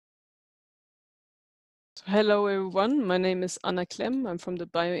Hello everyone, my name is Anna Klemm. I'm from the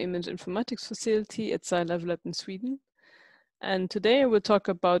BioImage Informatics facility at SciLab in Sweden. And today I will talk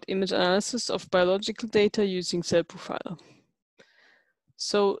about image analysis of biological data using CellProfiler.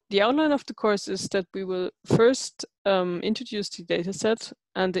 So the outline of the course is that we will first introduce the dataset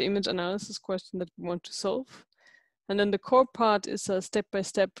and the image analysis question that we want to solve. And then the core part is a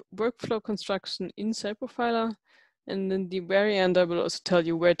step-by-step workflow construction in CellProfiler. And in the very end, I will also tell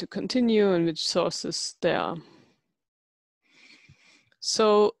you where to continue and which sources there are.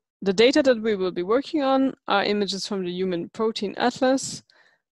 So the data that we will be working on are images from the Human Protein Atlas.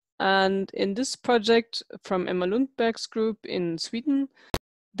 And in this project from Emma Lundberg's group in Sweden,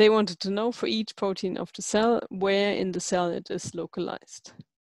 they wanted to know for each protein of the cell, where in the cell it is localized.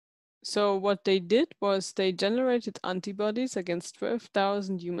 So what they did was they generated antibodies against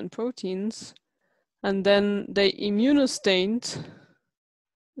 12,000 human proteins, and then they immunostained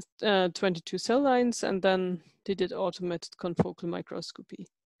 22 cell lines, and then they did automated confocal microscopy.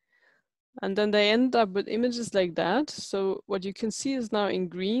 And then they end up with images like that. So what you can see is now in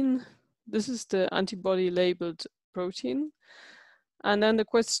green, this is the antibody labeled protein. And then the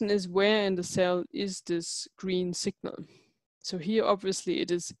question is, where in the cell is this green signal? So here, obviously,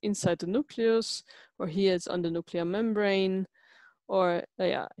 it is inside the nucleus, or here it's on the nuclear membrane, or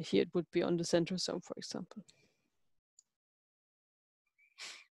here it would be on the centrosome, for example.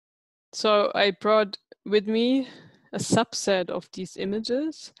 So I brought with me a subset of these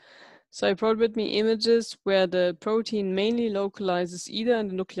images. So I brought with me images where the protein mainly localizes either in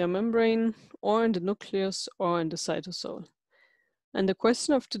the nuclear membrane, or in the nucleus, or in the cytosol. And the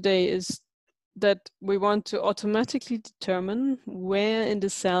question of today is that we want to automatically determine where in the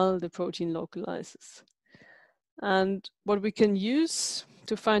cell the protein localizes. And what we can use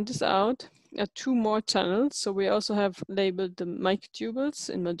to find this out are two more channels. So we also have labeled the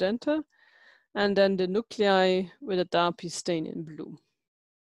microtubules in magenta, and then the nuclei with a DAPI stain in blue.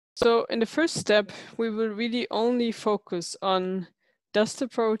 So in the first step, we will really only focus on, does the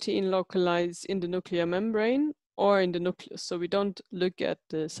protein localize in the nuclear membrane or in the nucleus? So we don't look at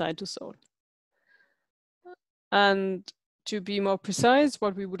the cytosol. And to be more precise,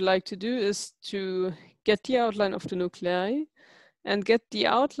 what we would like to do is to get the outline of the nuclei and get the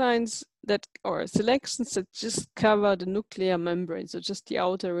outlines that, or selections that just cover the nuclear membrane, so just the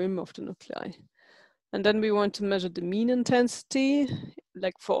outer rim of the nuclei. And then we want to measure the mean intensity,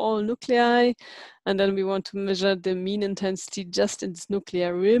 like for all nuclei. And then we want to measure the mean intensity just in this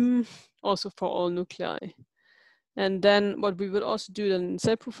nuclear rim, also for all nuclei. And then what we will also do then in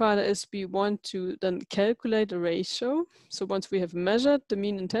CellProfiler is we want to then calculate a ratio. So once we have measured the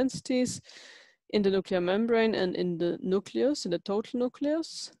mean intensities in the nuclear membrane and in the nucleus, in the total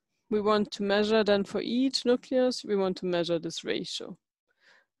nucleus, we want to measure then for each nucleus, we want to measure this ratio.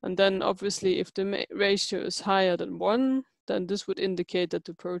 And then obviously if the ratio is higher than 1, then this would indicate that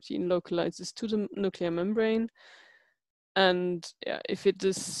the protein localizes to the nuclear membrane. And if it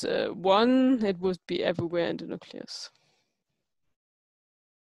is 1, it would be everywhere in the nucleus.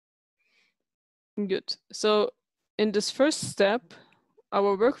 Good. So in this first step,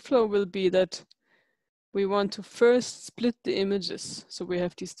 our workflow will be that we want to first split the images. So we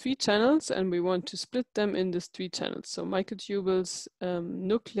have these 3 channels and we want to split them in these 3 channels. So microtubules,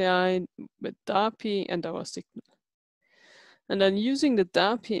 nuclei with DAPI and our signal. And then using the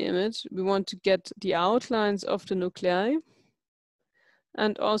DAPI image, we want to get the outlines of the nuclei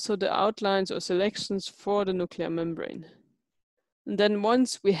and also the outlines or selections for the nuclear membrane. And then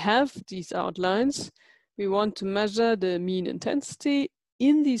once we have these outlines, we want to measure the mean intensity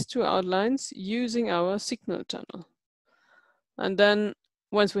in these 2 outlines using our signal channel. And then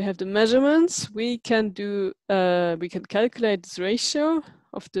once we have the measurements, we can calculate this ratio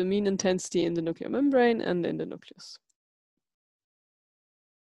of the mean intensity in the nuclear membrane and in the nucleus.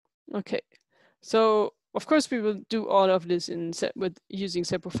 Okay, so of course we will do all of this using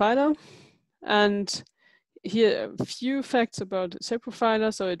CellProfiler. And here a few facts about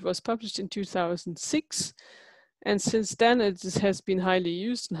CellProfiler. So it was published in 2006. And since then, it has been highly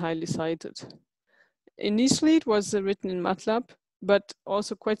used and highly cited. Initially, it was written in MATLAB, but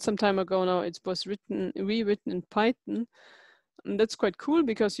also quite some time ago now, it was rewritten in Python. And that's quite cool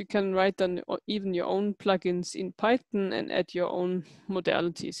because you can write then even your own plugins in Python and add your own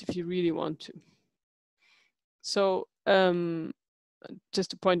modalities if you really want to. So just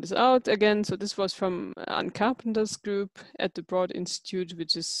to point this out again, so this was from Ann Carpenter's group at the Broad Institute,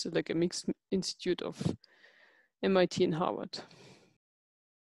 which is like a mixed institute of MIT and Harvard.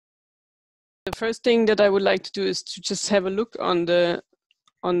 The first thing that I would like to do is to just have a look on the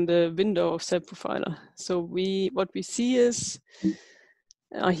window of CellProfiler. So what we see is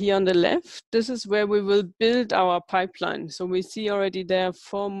Here on the left, this is where we will build our pipeline. So we see already there are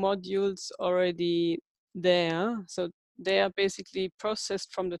 4 modules already there. So they are basically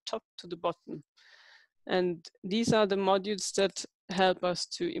processed from the top to the bottom. And these are the modules that help us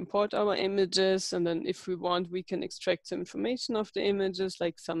to import our images. And then if we want, we can extract some information of the images,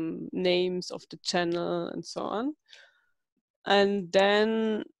 like some names of the channel and so on. And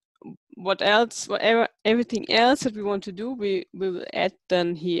then everything else that we want to do, we will add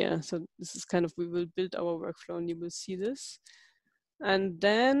then here. So this is kind of, we will build our workflow and you will see this. And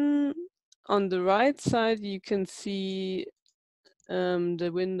then on the right side, you can see the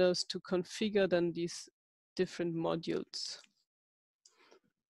windows to configure then these different modules.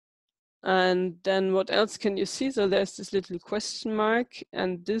 And then what else can you see? So there's this little question mark,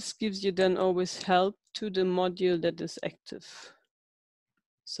 and this gives you then always help to the module that is active.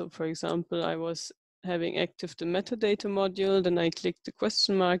 So for example, I was having active the metadata module, then I click the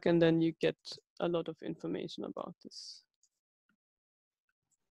question mark, and then you get a lot of information about this.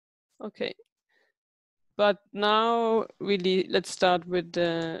 Okay. But now really, let's start with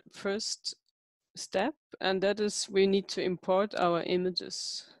the first step, and that is we need to import our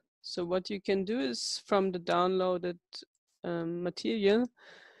images. So what you can do is from the downloaded material.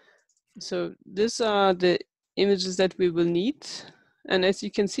 So these are the images that we will need. And as you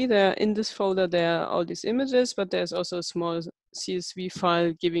can see there in this folder, there are all these images, but there's also a small CSV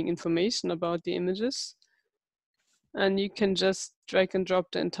file giving information about the images. And you can just drag and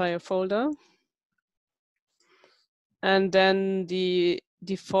drop the entire folder. And then the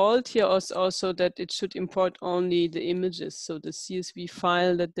default here is also that it should import only the images. So the CSV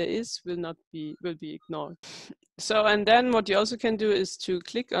file that there is will be ignored. So, and then what you also can do is to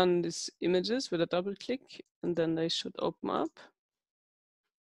click on these images with a double click, and then they should open up.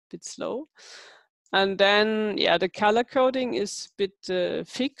 A bit slow. And then, yeah, the color coding is a bit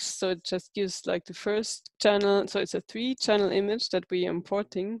fixed. So it just gives like the first channel. So it's a 3-channel image that we are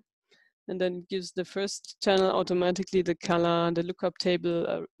importing. And then it gives the first channel automatically the color, the lookup table,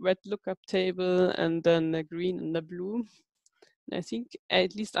 a red lookup table, and then the green and the blue. And I think,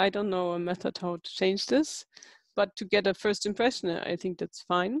 at least I don't know a method how to change this, but to get a first impression, I think that's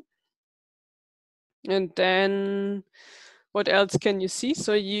fine. And then what else can you see?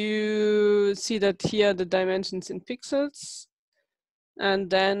 So you see that here the dimensions in pixels. And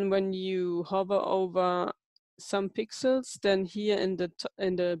then when you hover over some pixels, then here in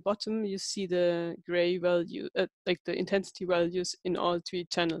the bottom you see the gray value, like the intensity values in all 3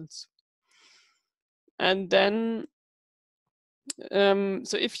 channels. And then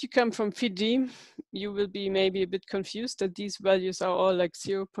so if you come from Fiji, you will be maybe a bit confused that these values are all like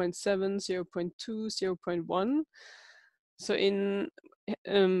 0.7, 0.2, 0.1. So in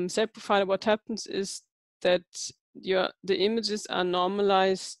CellProfiler, what happens is that the images are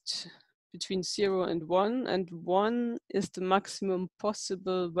normalized between 0 and 1, and 1 is the maximum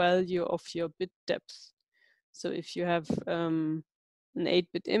possible value of your bit depth. So if you have an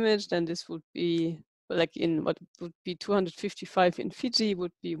 8-bit image, then this would be like in what would be 255 in Fiji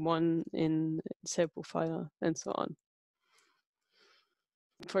would be 1 in CellProfiler, and so on.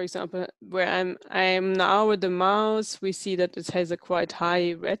 For example, where I am now with the mouse, we see that it has a quite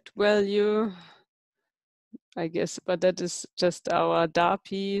high red value, I guess, but that is just our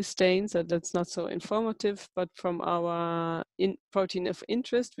DAPI stain, so that's not so informative. But from our protein of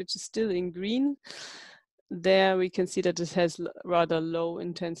interest, which is still in green, there we can see that it has rather low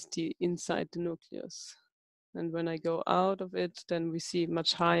intensity inside the nucleus. And when I go out of it, then we see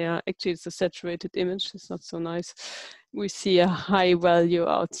much higher. Actually, it's a saturated image. It's not so nice. We see a high value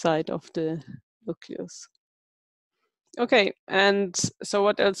outside of the nucleus. Okay, and so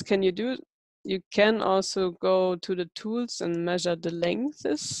what else can you do? You can also go to the tools and measure the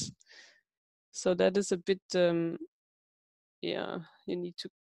lengths. So that is a bit, yeah, you need to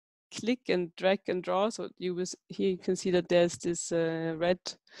click and drag and draw. So here you can see that there's this red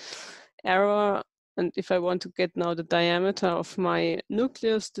arrow. And if I want to get now the diameter of my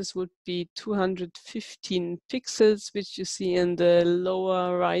nucleus, this would be 215 pixels, which you see in the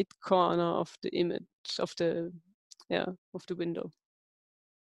lower right corner of the image of the window,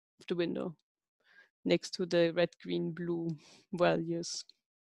 next to the red, green, blue values.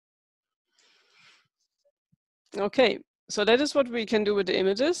 Okay, so that is what we can do with the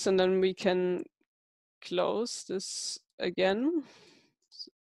images, and then we can close this again.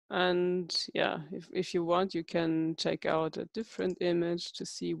 And yeah, if you want, you can check out a different image to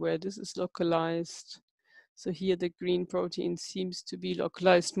see where this is localized. So here the green protein seems to be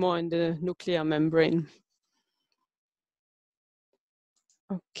localized more in the nuclear membrane.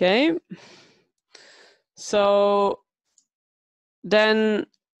 Okay, so then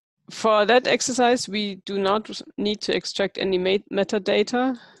for that exercise, we do not need to extract any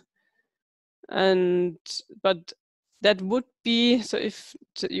metadata. But that would be, so if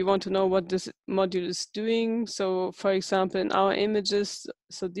you want to know what this module is doing, so for example, in our images,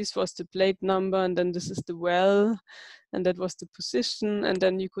 so this was the plate number, and then this is the well, and that was the position, and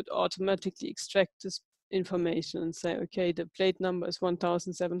then you could automatically extract this information and say, okay, the plate number is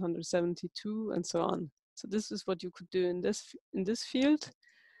 1772, and so on. So this is what you could do in this field.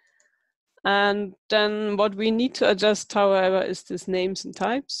 And then what we need to adjust, however, is this names and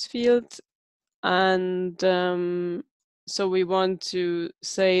types field. And so we want to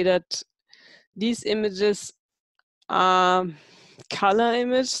say that these images are color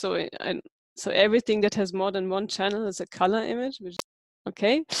image. So everything that has more than one channel is a color image, which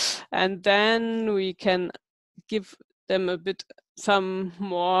okay. And then we can give them some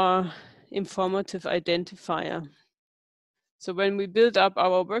more informative identifier. So when we build up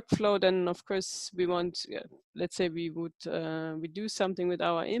our workflow, then of course we want, let's say we do something with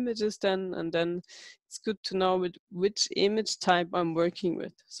our images then, and then it's good to know which image type I'm working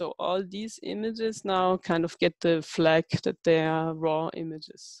with. So all these images now kind of get the flag that they are raw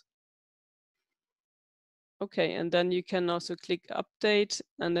images. Okay, and then you can also click update,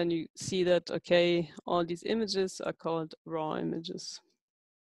 and then you see that, okay, all these images are called raw images.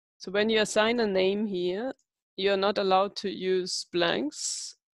 So when you assign a name here, you're not allowed to use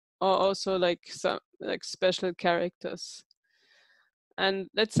blanks or also like some special characters. And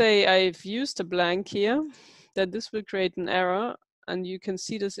let's say I've used a blank here, then this will create an error, and you can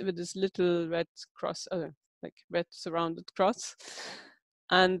see this with this little red cross, like red surrounded cross.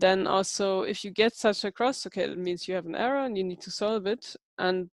 And then also, if you get such a cross, okay, that means you have an error and you need to solve it.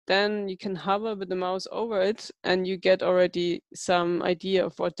 And then you can hover with the mouse over it, and you get already some idea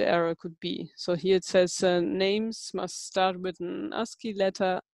of what the error could be. So here it says names must start with an ASCII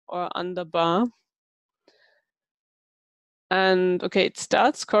letter or underbar. And okay, it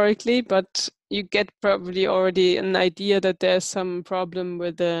starts correctly, but you get probably already an idea that there's some problem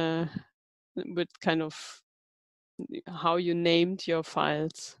with kind of how you named your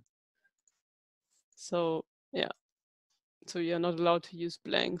files. So yeah, so you're not allowed to use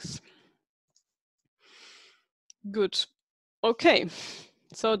blanks. Good. Okay,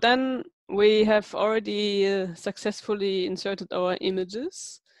 so then we have already successfully inserted our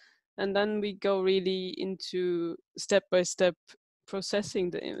images, and then we go really into step-by-step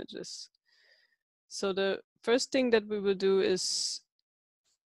processing the images. So the first thing that we will do is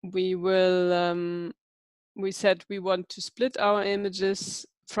we said we want to split our images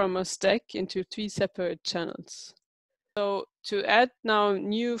from a stack into 3 separate channels. So to add now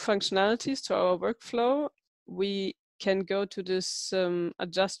new functionalities to our workflow, we can go to this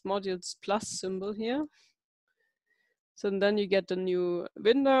adjust modules plus symbol here. So then you get a new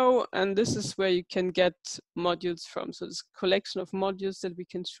window, and this is where you can get modules from. So this collection of modules that we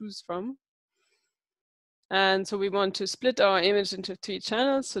can choose from. And so we want to split our image into 3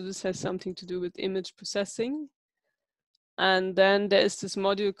 channels. So this has something to do with image processing. And then there is this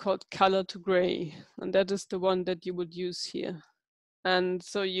module called color to gray, and that is the one that you would use here. And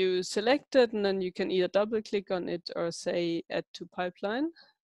so you select it, and then you can either double click on it or say add to pipeline.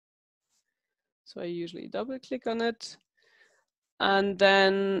 So I usually double click on it. And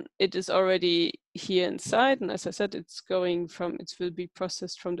then it is already here inside. And as I said, it will be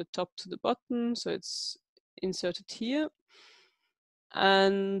processed from the top to the bottom. So it's inserted here.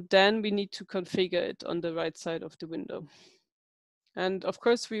 And then we need to configure it on the right side of the window. And of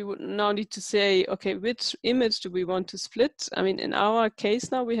course, we would now need to say, okay, which image do we want to split? I mean, in our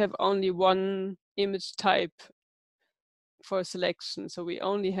case now, we have only one image type for selection. So we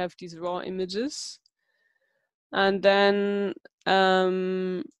only have these raw images. And then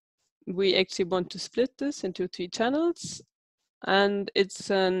we actually want to split this into 3 channels. And it's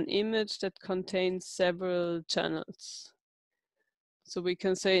an image that contains several channels. So we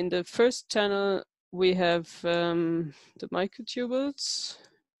can say in the first channel, we have the microtubules.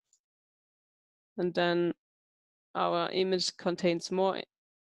 And then our image contains more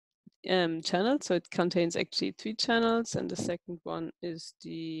channels. So it contains actually 3 channels. And the second one is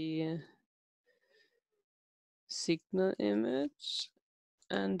the signal image.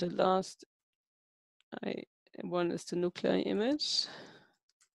 And the last one is the nuclei image.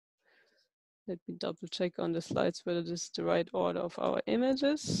 Let me double check on the slides whether this is the right order of our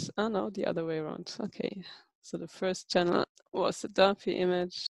images. Oh no, the other way around. Okay, so the first channel was the Delphi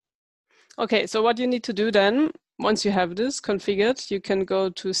image. Okay, so what you need to do then, once you have this configured, you can go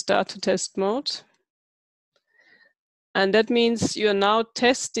to start to test mode. And that means you're now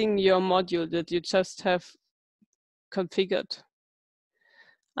testing your module that you just have configured.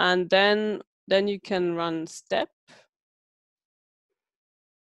 And then you can run step.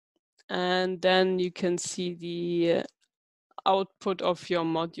 And then you can see the output of your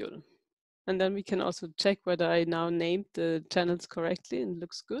module. And then we can also check whether I now named the channels correctly and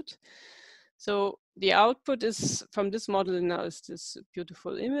looks good. So the output is from this model now is this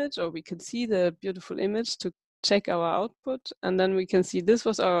beautiful image, or we can see the beautiful image to check our output. And then we can see this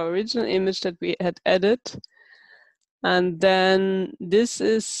was our original image that we had added. And then this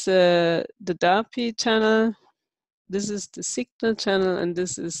is the DAPI channel. This is the signal channel, and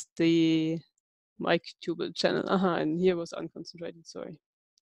this is the microtubule channel. And here was unconcentrated, sorry.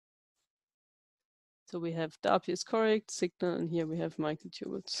 So we have DAPI is correct, signal, and here we have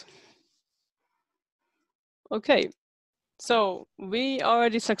microtubules. Okay, so we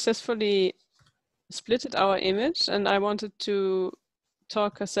already successfully splitted our image, and I wanted to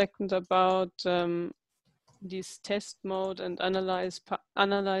talk a second about this test mode and analyze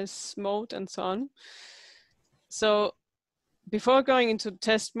mode and so on. So before going into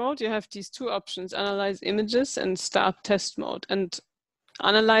test mode, you have these two options, analyze images and start test mode. And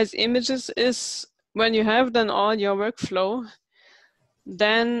analyze images is when you have done all your workflow,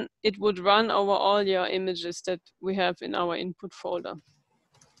 then it would run over all your images that we have in our input folder.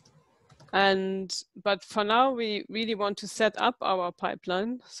 But for now, we really want to set up our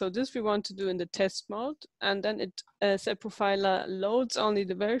pipeline. So this we want to do in the test mode, and then it CellProfiler loads only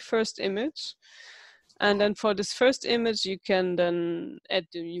the very first image. And then for this first image, you can then add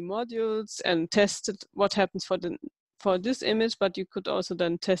the new modules and test it, what happens for this image, but you could also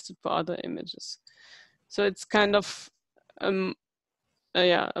then test it for other images. So it's kind of a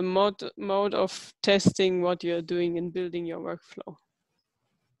mode of testing what you're doing and building your workflow.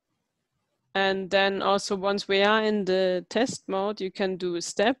 And then also once we are in the test mode, you can do a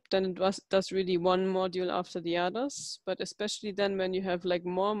step, then it does really one module after the others. But especially then when you have like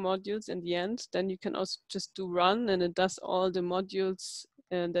more modules in the end, then you can also just do run and it does all the modules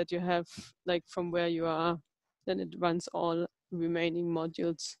that you have like from where you are. Then it runs all remaining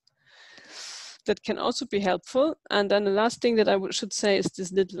modules. That can also be helpful. And then the last thing that I should say is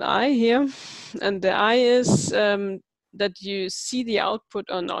this little eye here. And the eye is that you see the output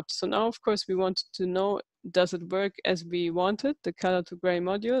or not. So now, of course, we wanted to know, does it work as we wanted, the color to gray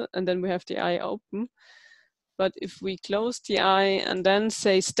module? And then we have the eye open. But if we close the eye and then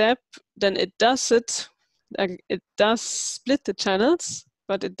say step, then it does it. It does split the channels,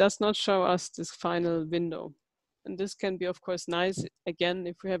 but it does not show us this final window. And this can be, of course, nice, again,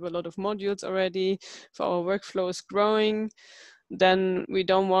 if we have a lot of modules already, if our workflow is growing, then we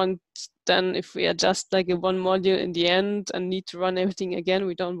don't want, then if we adjust like a one module in the end and need to run everything again,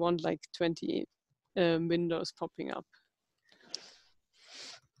 we don't want like 20 windows popping up.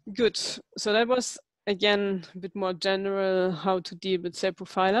 Good, so that was, again, a bit more general how to deal with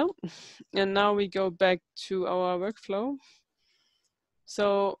CellProfiler. And now we go back to our workflow.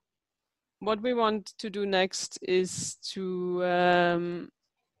 So what we want to do next is to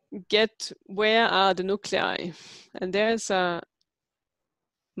get where are the nuclei. And there's a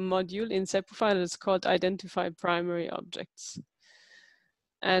module in CellProfiler that's called IdentifyPrimaryObjects.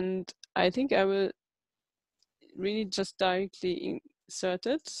 And I think I will really just directly insert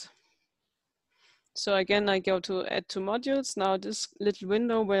it. So again, I go to add to modules. Now this little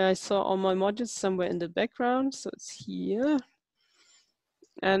window where I saw all my modules somewhere in the background. So it's here.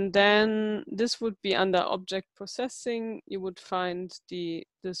 And then this would be under object processing. You would find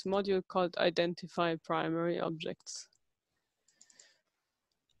this module called IdentifyPrimaryObjects.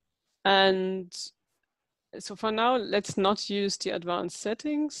 And so for now, let's not use the advanced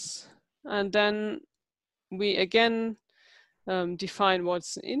settings. And then we again define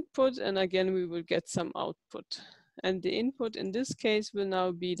what's the input, and again we will get some output. And the input in this case will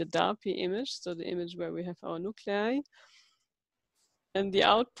now be the DAPI image, so the image where we have our nuclei. And the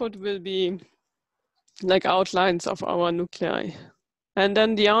output will be like outlines of our nuclei. And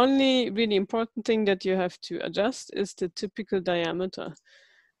then the only really important thing that you have to adjust is the typical diameter.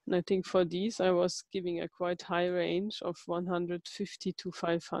 And I think for these, I was giving a quite high range of 150 to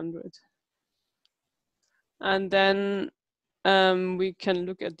 500. And then we can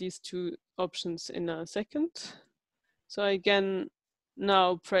look at these two options in a second. So again,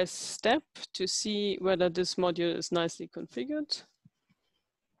 now press step to see whether this module is nicely configured.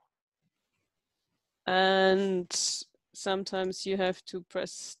 And sometimes you have to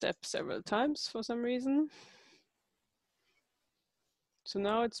press step several times for some reason. So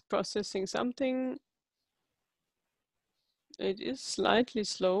now it's processing something. It is slightly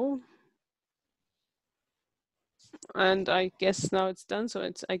slow. And I guess now it's done. So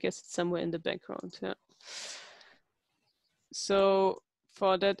I guess it's somewhere in the background, yeah. So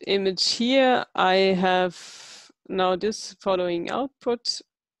for that image here, I have now this following output.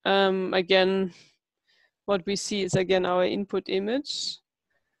 Again, what we see is again our input image.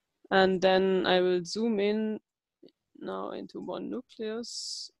 And then I will zoom in now into one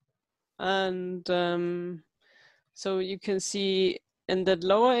nucleus. And so you can see in that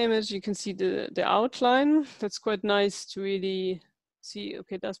lower image, you can see the outline. That's quite nice to really see,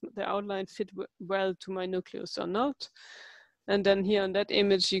 okay, does the outline fit well to my nucleus or not? And then here on that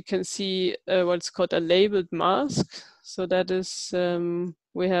image, you can see what's called a labeled mask. So that is,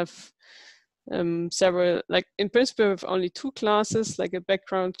 we have several, like in principle, we have only two classes, like a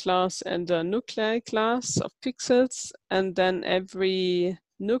background class and a nuclei class of pixels. And then every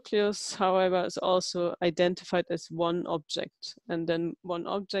nucleus, however, is also identified as one object. And then one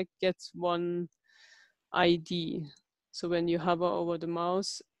object gets one ID. So when you hover over the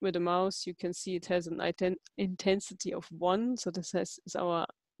mouse, with the mouse, you can see it has an intensity of 1. So this is our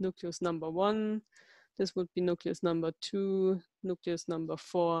nucleus number 1. This would be nucleus number 2, nucleus number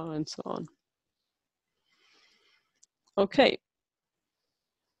 4, and so on. Okay.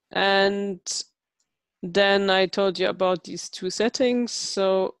 And then I told you about these two settings.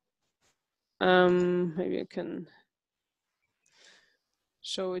 So maybe I can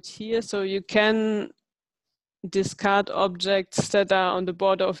show it here. So you can discard objects that are on the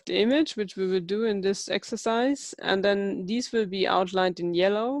border of the image, which we will do in this exercise. And then these will be outlined in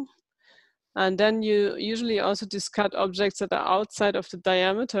yellow. And then you usually also discard objects that are outside of the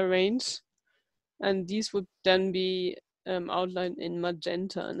diameter range. And these would then be outlined in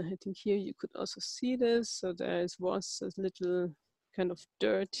magenta. And I think here you could also see this. So there was a little kind of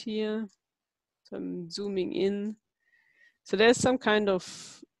dirt here. So I'm zooming in. So there's some kind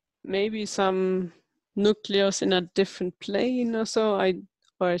of, maybe some nucleus in a different plane or so,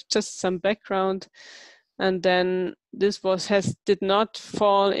 or just some background. And then this did not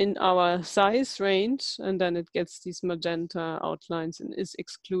fall in our size range, and then it gets these magenta outlines and is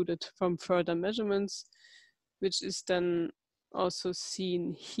excluded from further measurements, which is then also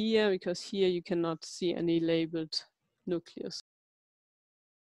seen here, because here you cannot see any labeled nucleus.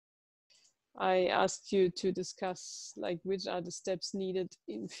 I asked you to discuss like which are the steps needed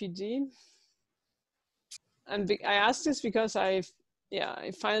in Fiji. And I asked this because I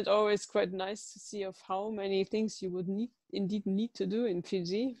find it always quite nice to see of how many things you would indeed need to do in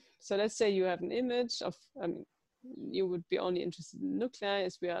Fiji. So let's say you have an image of, you would be only interested in nuclei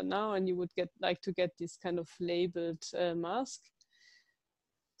as we are now, and you would like to get this kind of labeled mask.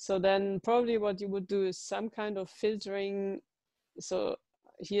 So then probably what you would do is some kind of filtering. So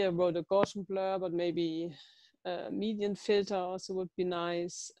here I wrote a Gaussian blur, but maybe a median filter also would be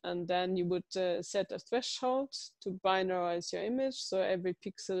nice. And then you would set a threshold to binarize your image. So every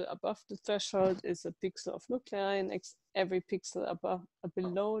pixel above the threshold is a pixel of nuclei, and every pixel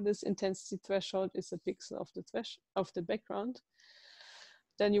below this intensity threshold is a pixel of the background.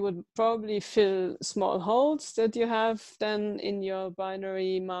 Then you would probably fill small holes that you have then in your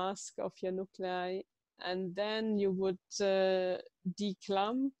binary mask of your nuclei. And then you would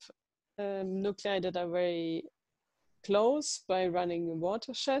declump nuclei that are very close by running a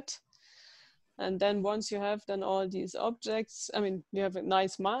watershed. And then once you have done all these objects, I mean, you have a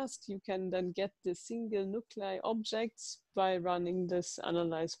nice mask, you can then get the single nuclei objects by running this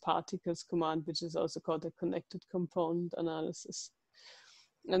analyze particles command, which is also called the connected component analysis.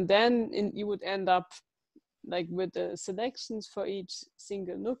 And then you would end up like with the selections for each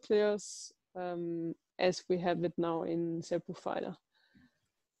single nucleus, as we have it now in CellProfiler.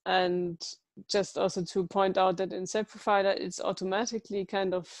 And just also to point out that in CellProfiler, it's automatically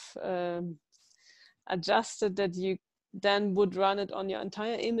kind of adjusted that you then would run it on your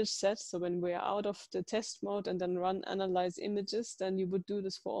entire image set. So when we're out of the test mode and then run analyze images, then you would do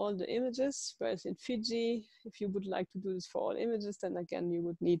this for all the images. Whereas in Fiji, if you would like to do this for all images, then again, you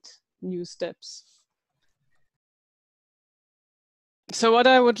would need new steps. So what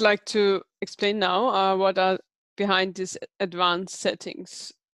I would like to explain now are what are behind these advanced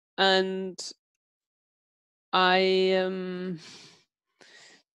settings. And I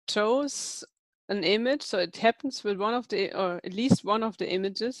chose an image. So it happens with one of the, or at least one of the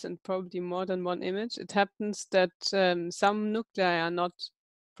images, and probably more than one image. It happens that some nuclei are not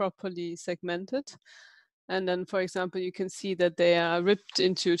properly segmented. And then, for example, you can see that they are ripped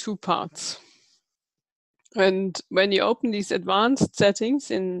into two parts. And when you open these advanced settings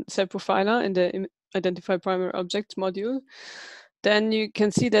in CellProfiler in the IdentifyPrimaryObjects module, then you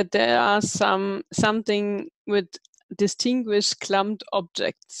can see that there are something with distinguished clumped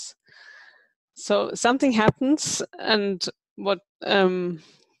objects. So something happens, and what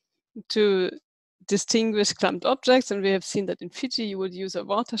to distinguish clumped objects, and we have seen that in Fiji you would use a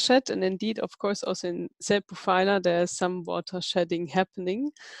watershed, and indeed, of course, also in CellProfiler there is some watershedding happening.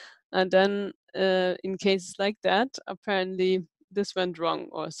 And then in cases like that, apparently this went wrong,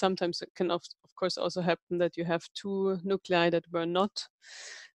 or sometimes it can of course also happen that you have two nuclei that were not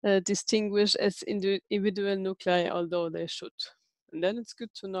distinguished as individual nuclei, although they should. And then it's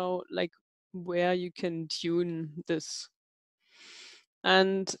good to know like where you can tune this.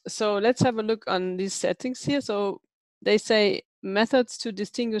 And so let's have a look on these settings here. So they say methods to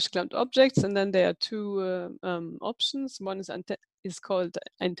distinguish clumped objects, and then there are two options. One is called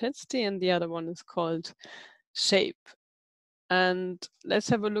intensity, and the other one is called shape. And let's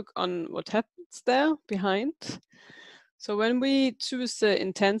have a look on what happens there behind. So when we choose the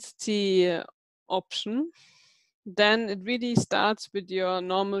intensity option, then it really starts with your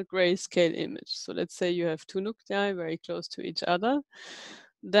normal grayscale image. So let's say you have two nuclei very close to each other.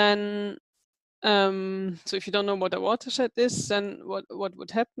 Then, so if you don't know what a watershed is, then what would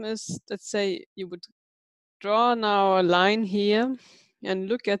happen is, let's say you would draw now a line here and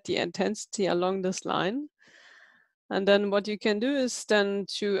look at the intensity along this line. And then what you can do is then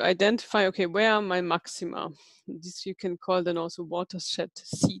to identify, okay, where are my maxima? This you can call then also watershed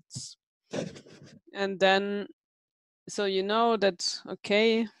seeds. And then, so you know that,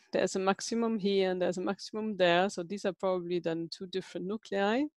 okay, there's a maximum here and there's a maximum there. So these are probably then two different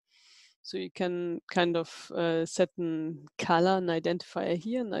nuclei. So you can kind of set a color, an identifier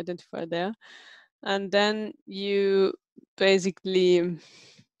here, an identifier there. And then you basically,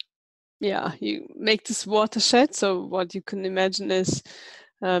 yeah, you make this watershed. So what you can imagine is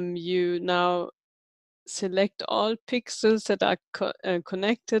you now select all pixels that are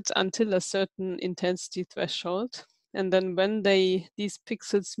connected until a certain intensity threshold. And then when these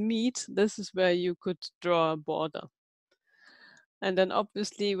pixels meet, this is where you could draw a border. And then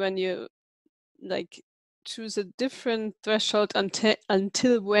obviously when you like choose a different threshold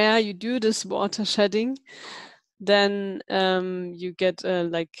until where you do this watershedding, then you get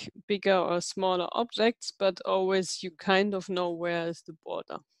like bigger or smaller objects, but always you kind of know where is the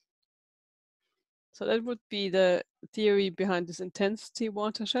border. So that would be the theory behind this intensity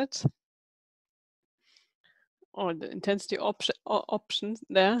watershed, or the intensity option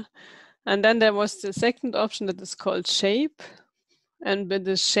there. And then there was the second option that is called shape. And with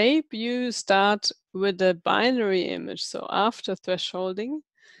the shape, you start with a binary image, so after thresholding.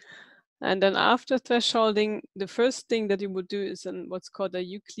 And then after thresholding, the first thing that you would do is what's called a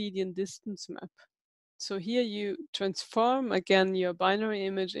Euclidean distance map. So here you transform again your binary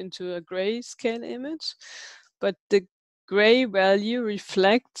image into a grayscale image, but the gray value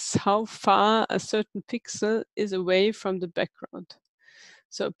reflects how far a certain pixel is away from the background.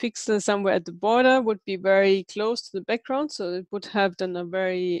 So a pixel somewhere at the border would be very close to the background, so it would have then a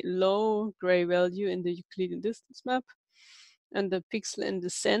very low gray value in the Euclidean distance map. And the pixel in the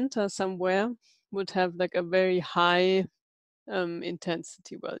center somewhere would have like a very high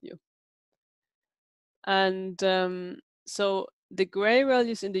intensity value. And so the gray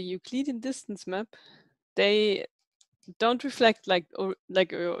values in the Euclidean distance map, they don't reflect like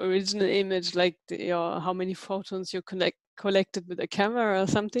your original image, like how many photons you collected with a camera or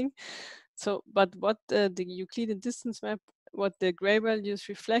something. So, but what the Euclidean distance map, what the gray values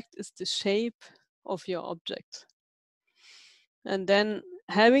reflect is the shape of your object. And then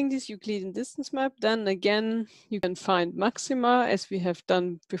having this Euclidean distance map, then again, you can find maxima as we have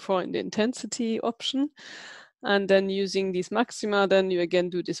done before in the intensity option. And then using these maxima, then you again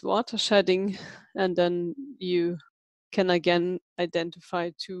do this watershedding, and then you can again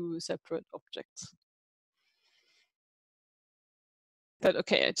identify two separate objects. But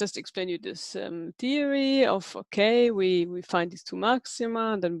okay, I just explained you this theory of, okay, we find these two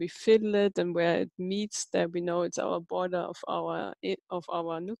maxima, then we fill it, and where it meets, there we know it's our border of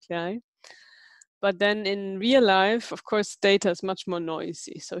our nuclei. But then in real life, of course, data is much more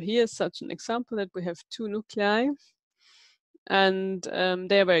noisy. So here's such an example that we have two nuclei, and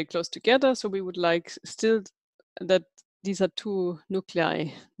they are very close together. So we would like still that these are two nuclei,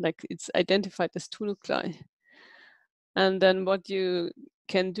 like it's identified as two nuclei. And then what you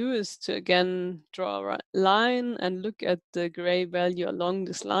can do is to again draw a line and look at the gray value along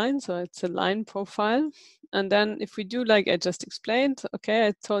this line. So it's a line profile. And then if we do like I just explained, okay,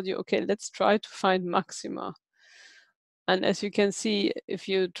 I told you, okay, let's try to find maxima. And as you can see, if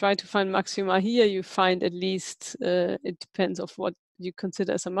you try to find maxima here, you find at least, it depends of what you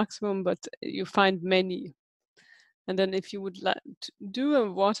consider as a maximum, but you find many. And then if you would like to do a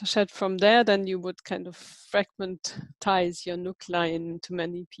watershed from there, then you would kind of fragmentize your nuclei into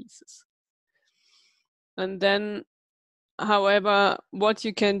many pieces. And then However, what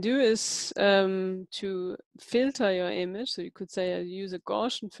you can do is to filter your image. So you could say I use a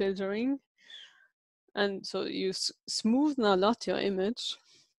Gaussian filtering. And so you smoothen a lot your image.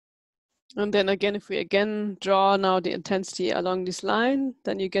 And then again, if we again draw now the intensity along this line,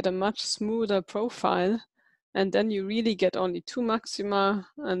 then you get a much smoother profile. And then you really get only 2 maxima,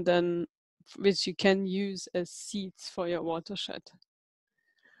 and then which you can use as seeds for your watershed.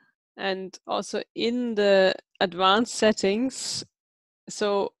 And also in the advanced settings,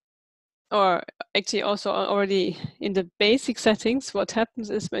 so, or actually also already in the basic settings, what happens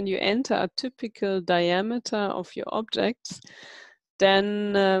is when you enter a typical diameter of your objects,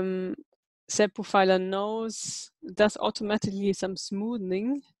 then CellProfiler does automatically some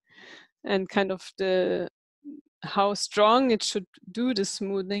smoothing, and kind of how strong it should do the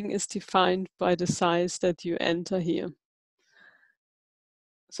smoothing is defined by the size that you enter here.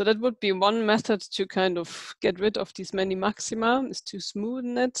 So that would be one method to kind of get rid of these many maxima, is to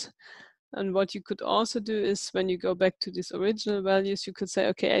smoothen it. And what you could also do is when you go back to these original values, you could say,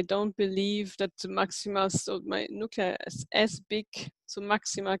 okay, I don't believe that the maxima, so my nuclei is as big, so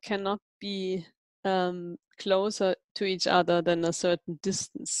maxima cannot be closer to each other than a certain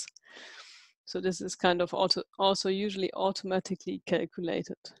distance. So this is kind of also usually automatically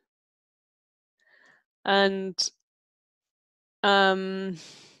calculated. And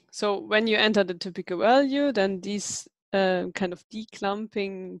so when you enter the typical value, then these kind of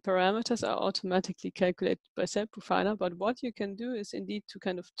declumping parameters are automatically calculated by CellProfiler. But what you can do is indeed to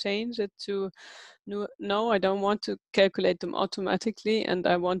kind of change it to, no, I don't want to calculate them automatically, and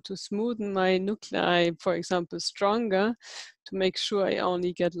I want to smoothen my nuclei, for example, stronger, to make sure I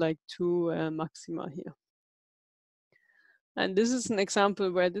only get like 2 maxima here. And this is an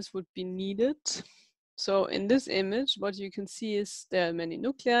example where this would be needed. So in this image, what you can see is there are many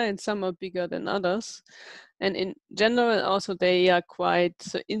nuclei, and some are bigger than others. And in general, also they are quite,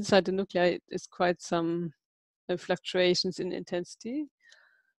 so inside the nuclei is quite some fluctuations in intensity.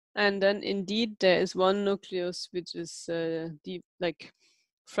 And then indeed there is one nucleus which is like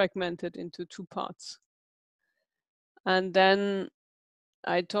fragmented into 2 parts. And then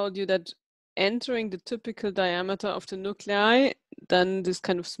I told you that entering the typical diameter of the nuclei, then this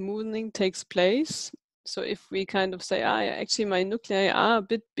kind of smoothing takes place. So if we kind of say, actually my nuclei are a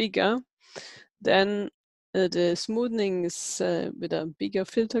bit bigger, then the smoothing is with a bigger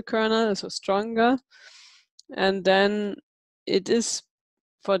filter kernel, so stronger. And then it is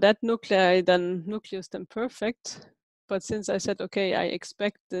for that nucleus then perfect. But since I said, okay, I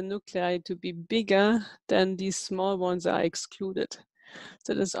expect the nuclei to be bigger, then these small ones are excluded.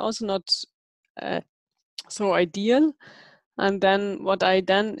 So that's also not so ideal. And then what I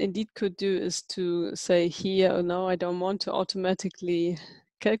then indeed could do is to say here, oh, no, I don't want to automatically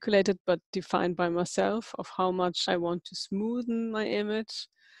calculate it, but define by myself of how much I want to smoothen my image.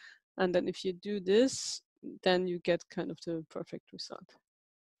 And then if you do this, then you get kind of the perfect result.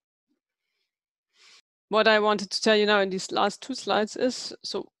 What I wanted to tell you now in these last 2 slides is,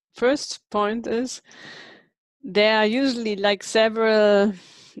 so first point is, there are usually like several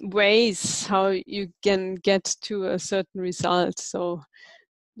ways how you can get to a certain result. So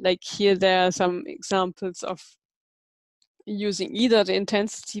like here, there are some examples of using either the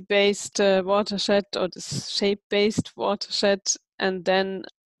intensity-based watershed or the shape-based watershed, and then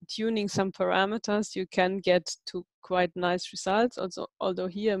tuning some parameters, you can get to quite nice results. Also, although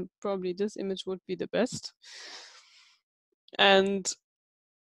here probably this image would be the best. And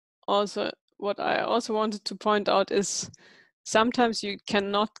also what I also wanted to point out is sometimes you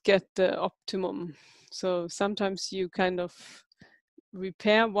cannot get the optimum. So sometimes you kind of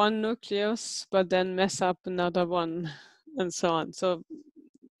repair one nucleus, but then mess up another one, and so on. So,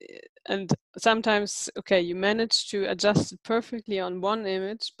 and sometimes, okay, you manage to adjust it perfectly on one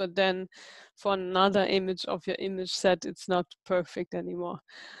image, but then for another image of your image set, it's not perfect anymore.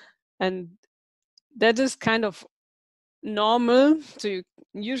 And that is kind of normal. So you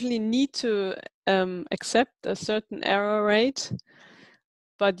usually need to accept a certain error rate,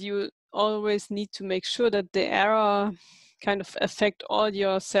 but you always need to make sure that the error kind of affect all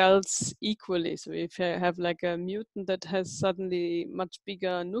your cells equally. So if you have like a mutant that has suddenly much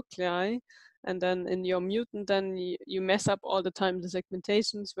bigger nuclei, and then in your mutant, then you mess up all the time the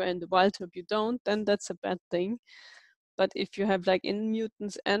segmentations, where in the wild type you don't, then that's a bad thing. But if you have like in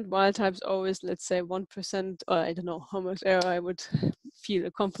mutants and wild types always, let's say 1%, or I don't know how much error I would feel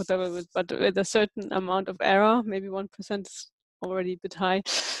comfortable with, but with a certain amount of error, maybe 1% is already a bit high,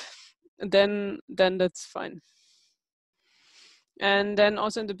 then that's fine. And then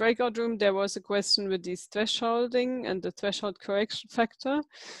also in the breakout room, there was a question with this thresholding and the threshold correction factor.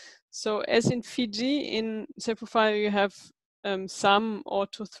 So as in Fiji, in CellProfiler, you have some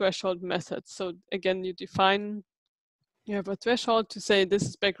auto threshold methods. So again, you have a threshold to say this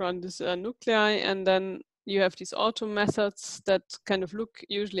is background, this is a nuclei, and then you have these auto methods that kind of look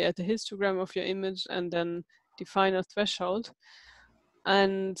usually at the histogram of your image and then define a threshold.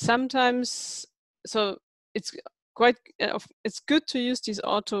 And sometimes, so it's it's good to use these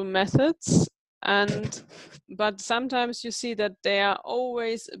auto methods, but sometimes you see that they are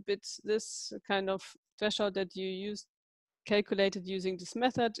always a bit, this kind of threshold that you calculated using this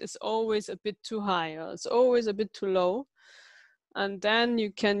method is always a bit too high, or it's always a bit too low. And then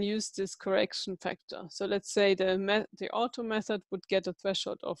you can use this correction factor. So let's say the auto method would get a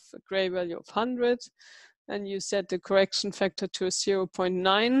threshold of a gray value of 100, and you set the correction factor to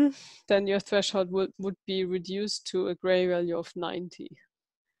 0.9, then your threshold would be reduced to a gray value of 90,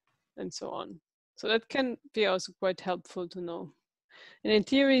 and so on. So that can be also quite helpful to know. And in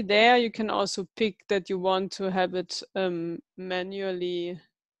theory, there you can also pick that you want to have it manually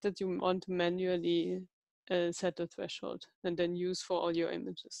set a threshold and then use for all your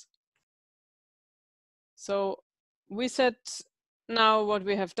images. So we said now what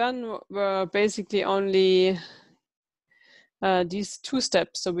we have done were basically only these two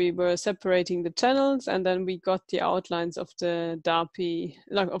steps. So we were separating the channels, and then we got the outlines of the DARPy,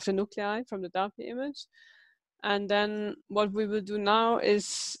 of the nuclei from the DARPy image. And then what we will do now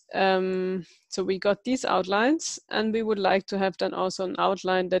is, so we got these outlines, and we would like to have then also an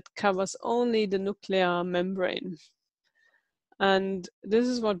outline that covers only the nuclear membrane. And this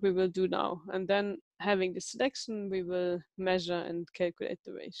is what we will do now. And then having the selection, we will measure and calculate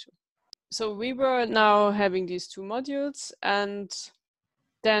the ratio. So we were now having these two modules, and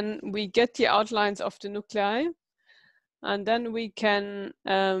then we get the outlines of the nuclei, and then we can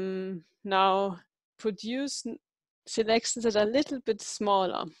now produce selections that are a little bit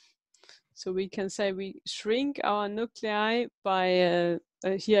smaller. So we can say we shrink our nuclei by,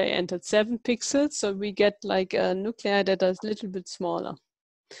 here I entered 7 pixels, so we get like a nuclei that is a little bit smaller.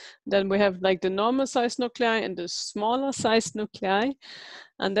 Then we have like the normal size nuclei and the smaller size nuclei,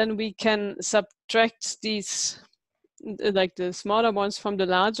 and then we can subtract these, like the smaller ones from the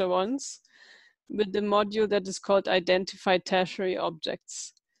larger ones, with the module that is called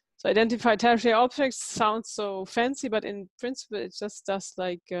IdentifyPrimaryObjects. So IdentifyPrimaryObjects sounds so fancy, but in principle it just does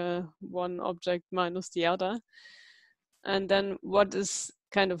like one object minus the other. And then what is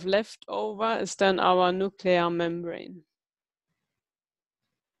kind of left over is then our nuclear membrane.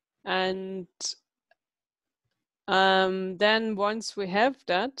 And then once we have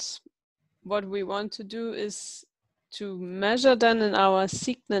that, what we want to do is to measure then in our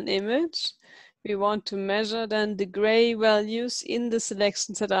signal image. We want to measure then the gray values in the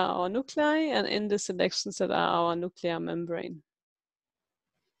selections that are our nuclei and in the selections that are our nuclear membrane.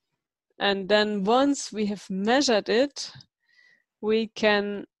 And then once we have measured it, we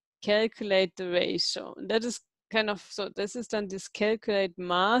can calculate the ratio. And that is kind of, so this is then this calculate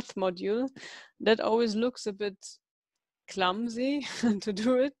math module that always looks a bit clumsy to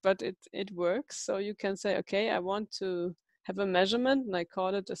do it, but it works. So you can say, okay, I want to have a measurement and I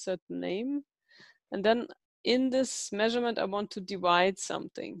call it a certain name. And then in this measurement, I want to divide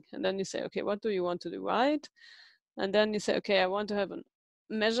something. And then you say, okay, what do you want to divide? And then you say, okay, I want to have a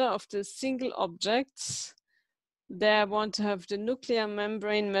measure of the single objects. There I want to have the nuclear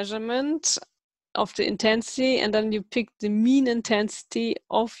membrane measurement of the intensity, and then you pick the mean intensity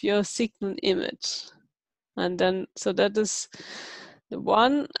of your signal image. And then, so that is the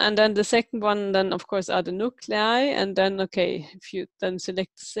one. And then the second one, then of course, are the nuclei. And then, okay, if you then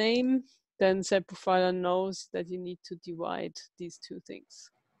select the same, then CellProfiler knows that you need to divide these two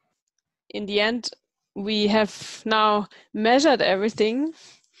things. In the end, we have now measured everything,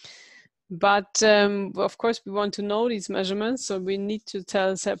 but of course we want to know these measurements. So we need to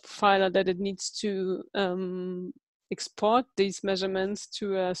tell CellProfiler that it needs to export these measurements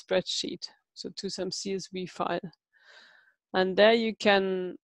to a spreadsheet, so to some CSV file. And there you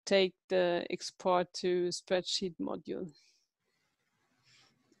can take the export to spreadsheet module.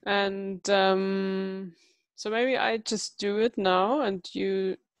 And so maybe I just do it now, and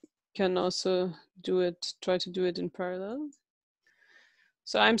you can also do it, try to do it in parallel.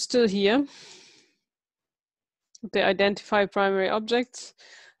 So I'm still here. Okay, identify primary objects.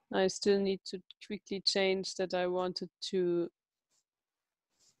 I still need to quickly change that I wanted to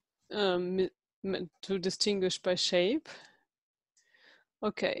distinguish by shape.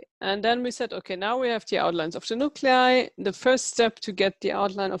 Okay, and then we said, okay, now we have the outlines of the nuclei. The first step to get the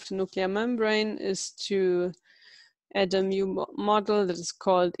outline of the nuclear membrane is to add a new model that is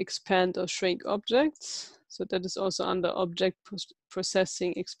called expand or shrink objects. So that is also under object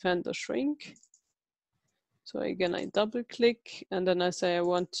processing, expand or shrink. So again, I double click and then I say I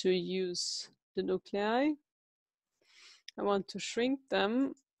want to use the nuclei. I want to shrink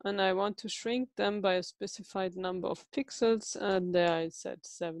them, and I want to shrink them by a specified number of pixels, and there I set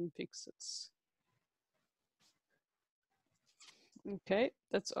 7 pixels. Okay,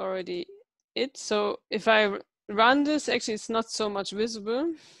 that's already it. So if I run this, actually it's not so much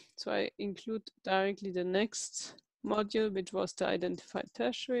visible. So I include directly the next module, which was the identified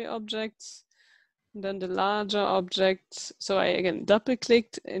tertiary objects. And then the larger objects. So I again double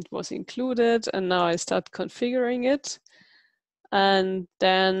clicked, it was included, and now I start configuring it. And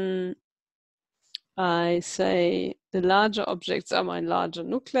then I say the larger objects are my larger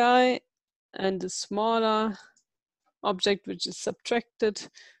nuclei, and the smaller object which is subtracted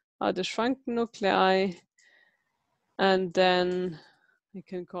are the shrunken nuclei. And then I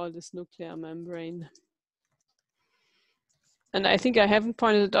can call this nuclear membrane. And I think I haven't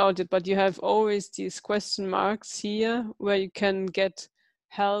pointed it out yet, but you have always these question marks here where you can get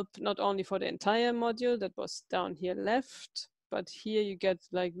help not only for the entire module that was down here left, but here you get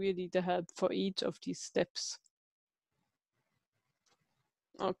like really the help for each of these steps.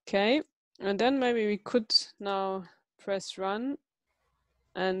 Okay, and then maybe we could now press run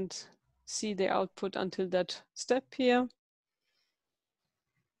and see the output until that step here.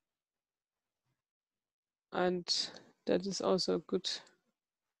 And that is also good.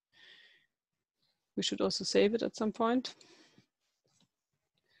 We should also save it at some point.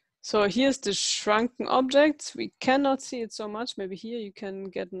 So here's the shrunken objects. We cannot see it so much. Maybe here you can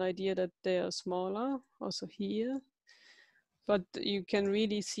get an idea that they are smaller, also here. But you can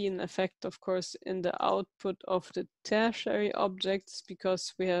really see an effect, of course, in the output of the tertiary objects,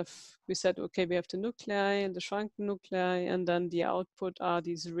 because we said, okay, we have the nuclei and the shrunken nuclei, and then the output are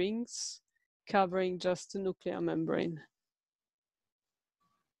these rings covering just the nuclear membrane.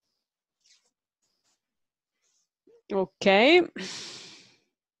 Okay.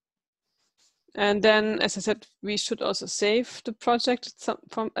 And then, as I said, we should also save the project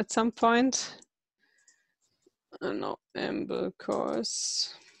at some point. No, Amble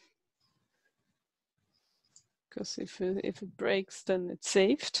course. Because if it breaks, then it's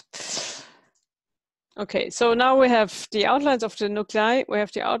saved. Okay, so now we have the outlines of the nuclei, we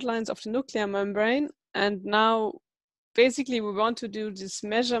have the outlines of the nuclear membrane, and now basically we want to do this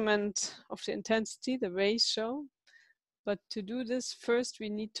measurement of the intensity, the ratio. But to do this, first we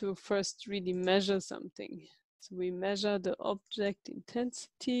need to really measure something. So we measure the object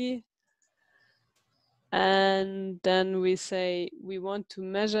intensity, and then we say we want to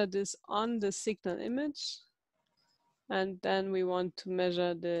measure this on the signal image, and then we want to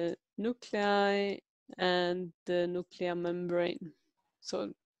measure the nuclei and the nuclear membrane.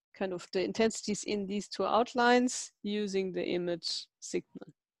 So kind of the intensities in these two outlines using the image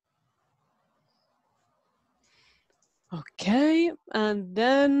signal. Okay, and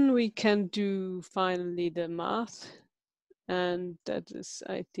then we can do finally the math. And that is,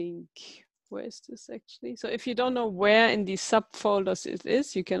 I think, where is this actually? So if you don't know where in these subfolders it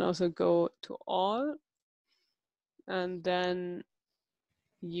is, you can also go to all, and then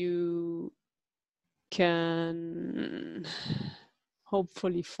you can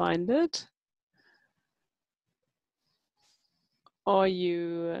hopefully find it. Or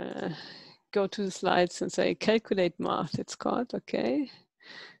you go to the slides and say calculate math, it's called, okay.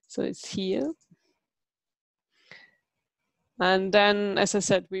 So it's here. And then, as I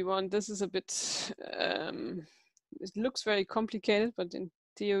said, we want, this is a bit, it looks very complicated, but in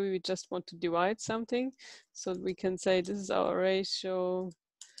theory, we just want to divide something. So we can say this is our ratio,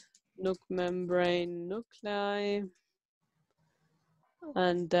 nuc membrane nuclei.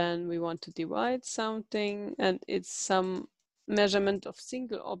 And then we want to divide something, and it's some measurement of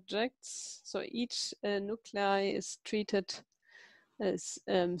single objects. So each nuclei is treated as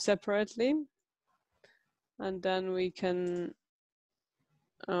separately. And then we can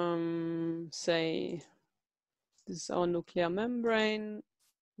say this is our nuclear membrane.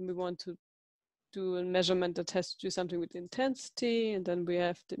 We want to do a measurement that has to do something with intensity, and then we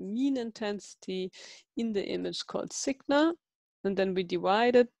have the mean intensity in the image called sigma, and then we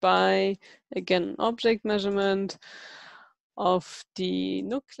divide it by, again, object measurement of the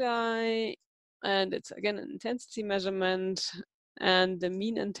nuclei, and it's again an intensity measurement, and the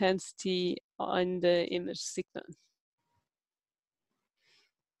mean intensity on the image signal.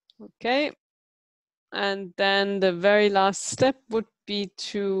 Okay, and then the very last step would be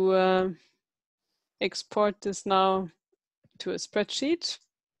to export this now to a spreadsheet.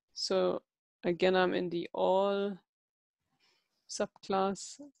 So again, I'm in the all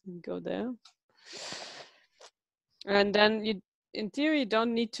subclass and go there. And then you, in theory,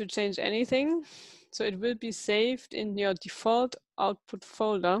 don't need to change anything. So it will be saved in your default output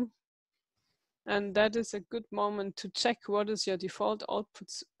folder. And that is a good moment to check what is your default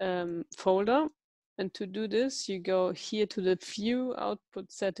outputs folder. And to do this, you go here to the view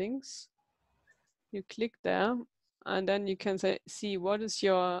output settings. You click there, and then you can see what is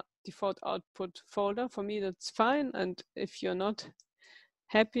your default output folder. For me, that's fine. And if you're not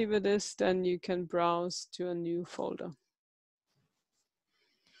happy with this, then you can browse to a new folder.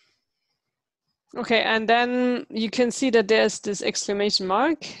 Okay, and then you can see that there's this exclamation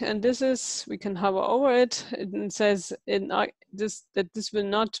mark, and this is, we can hover over it, and it says that this will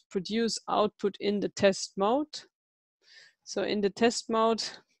not produce output in the test mode. So in the test mode,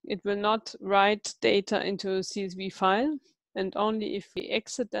 it will not write data into a CSV file, and only if we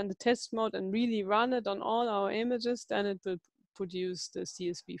exit then the test mode and really run it on all our images, then it will produce the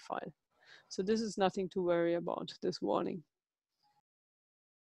CSV file. So this is nothing to worry about, this warning.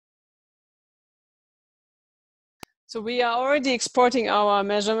 So we are already exporting our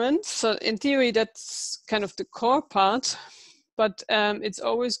measurements. So in theory, that's kind of the core part, but it's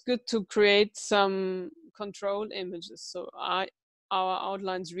always good to create some control images. So our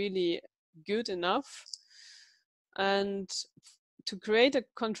outline's really good enough. And to create a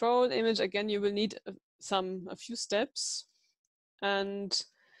control image, again, you will need a few steps. And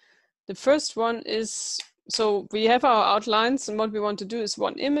the first one is, so we have our outlines, and what we want to do is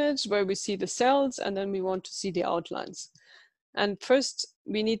one image where we see the cells, and then we want to see the outlines. And first,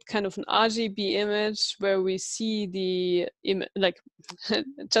 we need kind of an RGB image where we see the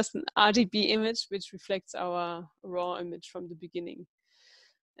just an RGB image which reflects our raw image from the beginning.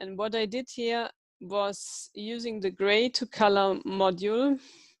 And what I did here was using the gray to color module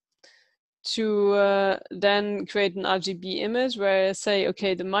to then create an RGB image where I say,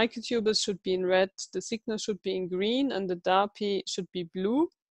 okay, the microtubules should be in red, the signal should be in green, and the DAPI should be blue.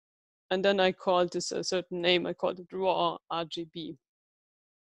 And then I called this a certain name, I called it raw RGB.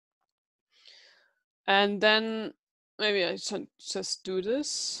 And then maybe I should just do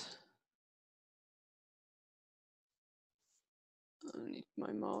this. I need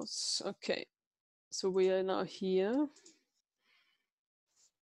my mouse. Okay, so we are now here.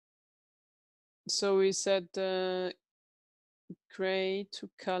 So we set gray to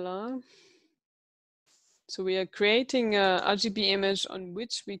color. So we are creating a RGB image on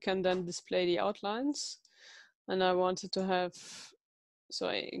which we can then display the outlines. And I wanted to have, so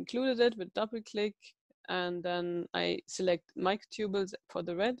I included it with double click, and then I select microtubules for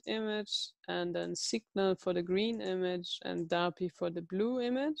the red image, and then signal for the green image, and DAPI for the blue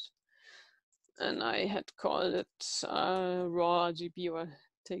image. And I had called it raw RGB, or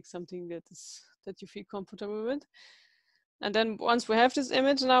take something that you feel comfortable with. And then once we have this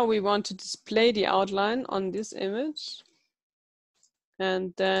image now, we want to display the outline on this image.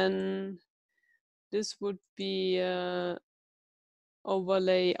 And then this would be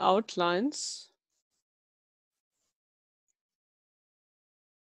overlay outlines.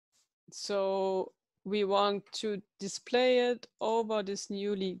 So we want to display it over this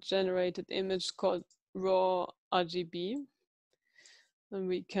newly generated image called raw RGB. And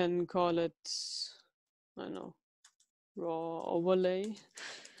we can call it, I don't know, raw overlay.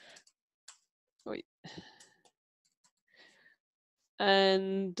 Wait.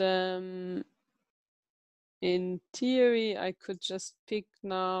 And in theory, I could just pick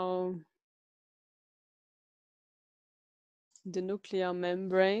now the nuclear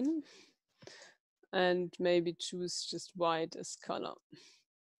membrane and maybe choose just white as color.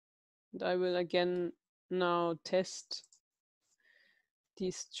 And I will again now test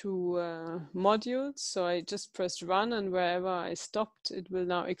these two modules. So I just pressed run, and wherever I stopped, it will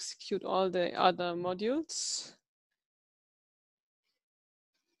now execute all the other modules.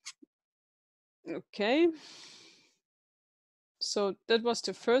 Okay. So that was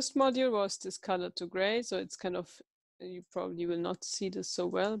the first module, was this color to gray. So it's kind of, you probably will not see this so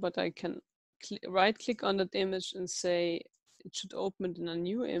well, but I can right click on that image and say it should open in a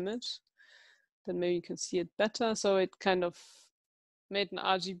new image. Then maybe you can see it better. So it kind of made an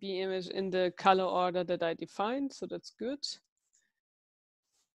RGB image in the color order that I defined. So that's good.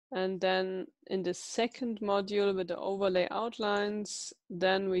 And then in the second module with the overlay outlines,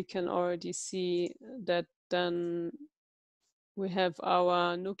 then we can already see that then we have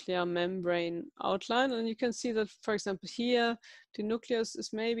our nuclear membrane outline. And you can see that, for example, here, the nucleus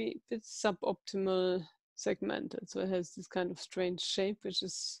is maybe a bit suboptimal segmented. So it has this kind of strange shape, which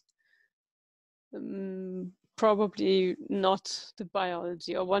is probably not the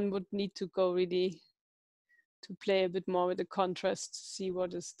biology, or one would need to go really to play a bit more with the contrast to see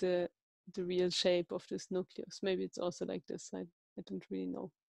what is the the real shape of this nucleus. Maybe it's also like this, I don't really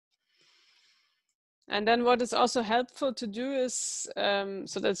know. And then what is also helpful to do is,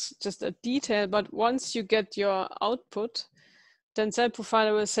 so that's just a detail, but once you get your output, then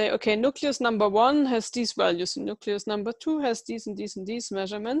CellProfiler will say, okay, nucleus number 1 has these values, and nucleus number 2 has these and these and these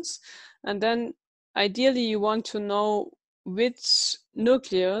measurements. And then ideally you want to know which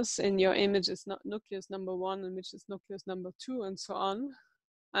nucleus in your image is not nucleus number 1 and which is nucleus number 2 and so on.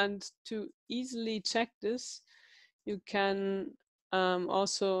 And to easily check this, you can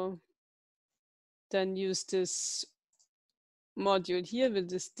also then use this module here with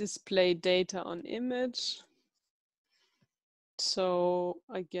this display data on image. So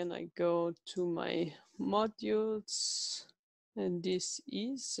again, I go to my modules, and this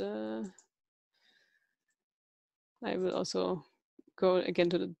is, I will also go again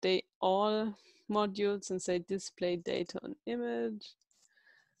to the all modules and say display data on image.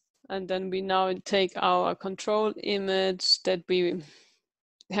 And then we now take our control image that we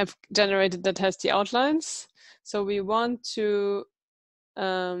have generated that has the outlines. So we want to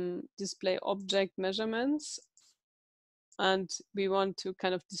display object measurements, and we want to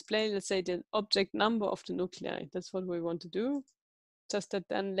kind of display, let's say, the object number of the nuclei. That's what we want to do. Just that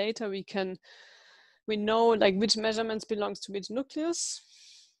then later we know like which measurements belongs to which nucleus.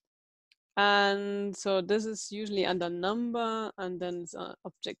 And so this is usually under number, and then it's an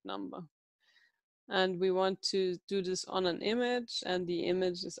object number. And we want to do this on an image, and the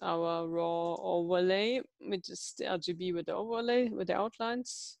image is our raw overlay, which is the RGB with the overlay, with the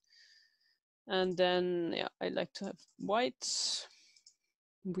outlines. And then, yeah, I like to have white.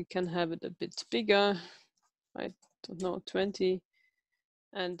 We can have it a bit bigger, I don't know, 20.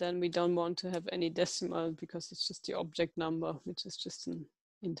 And then we don't want to have any decimal because it's just the object number, which is just an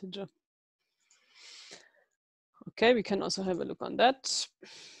integer. Okay, we can also have a look on that.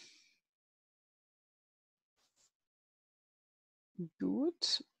 Good.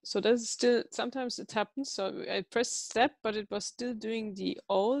 So that's still, sometimes it happens. So I pressed step, but it was still doing the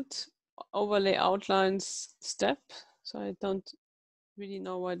old overlay outlines step. So I don't really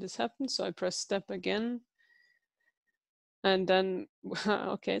know why this happened. So I press step again. And then,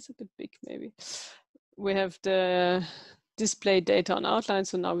 okay, it's a bit big maybe. We have the display data on outline.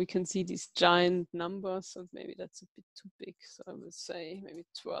 So now we can see these giant numbers. So maybe that's a bit too big. So I would say maybe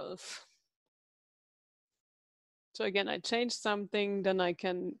 12. So again, I change something, then I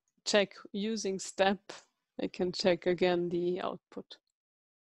can check using step. I can check again the output.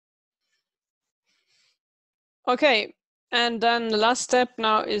 Okay, and then the last step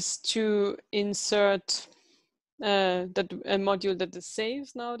now is to insert a module that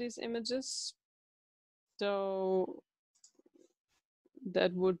saves now these images. So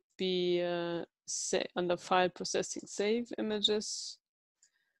that would be under file processing save images.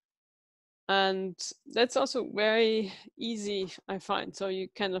 And that's also very easy, I find. So you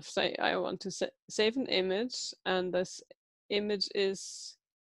kind of say, I want to save an image, and this image is,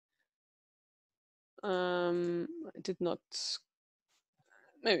 I did not,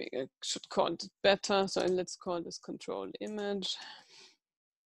 maybe I should call it better. So let's call this control image.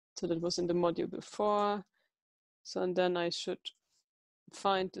 So that was in the module before. So and then I should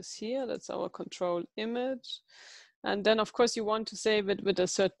find this here. That's our control image. And then of course you want to save it with a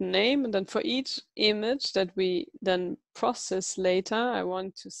certain name. And then for each image that we then process later, I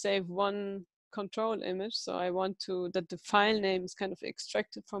want to save one control image. So I want to, that the file name is kind of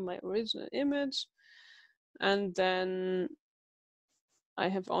extracted from my original image. And then I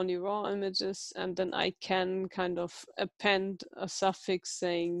have only raw images, and then I can kind of append a suffix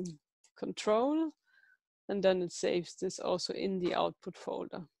saying control, and then it saves this also in the output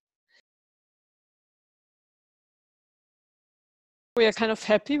folder. We are kind of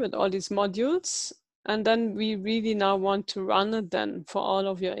happy with all these modules, and then we really now want to run it then for all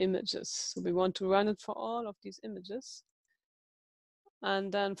of your images. So we want to run it for all of these images.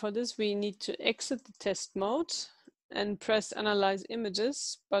 And then for this, we need to exit the test mode and press analyze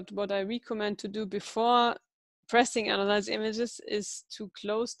images. But what I recommend to do before pressing analyze images is to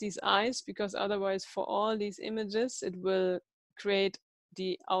close these eyes, because otherwise for all these images, it will create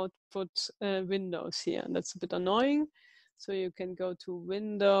the output windows here. And that's a bit annoying. So you can go to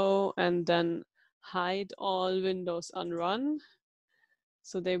window and then hide all windows unrun,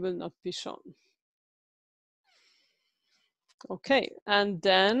 so they will not be shown. Okay, and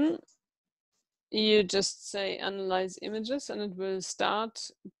then you just say analyze images, and it will start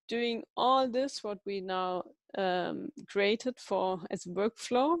doing all this, what we now created for as a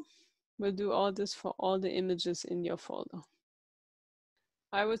workflow. We'll do all this for all the images in your folder.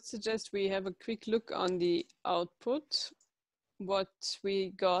 I would suggest we have a quick look on the output. what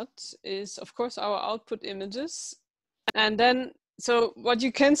we got is, of course, our output images. And then, so what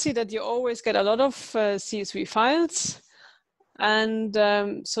you can see that you always get a lot of CSV files. And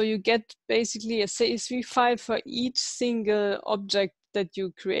so you get basically a CSV file for each single object that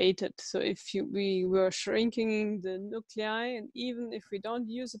you created. So if we were shrinking the nuclei, and even if we don't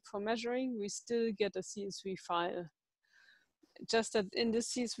use it for measuring, we still get a CSV file. Just that in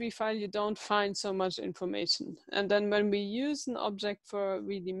this CSV file, you don't find so much information. And then when we use an object for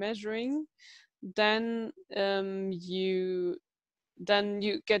really measuring, then you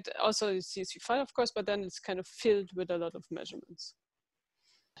get also the CSV file, of course, but then it's kind of filled with a lot of measurements.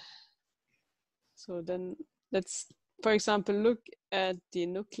 So then let's, for example, look at the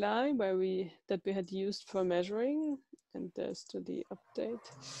nuclei that we had used for measuring, and there's to the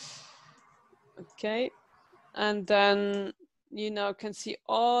update. Okay, and then you now can see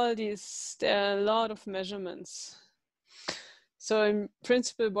all these, there are a lot of measurements. So in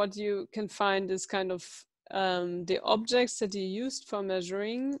principle, what you can find is kind of the objects that you used for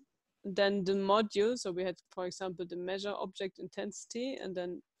measuring, then the module. So we had, for example, the measure object intensity, and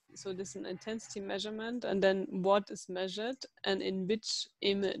then, so this is an intensity measurement, and then what is measured and in which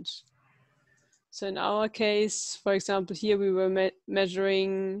image. So in our case, for example, here we were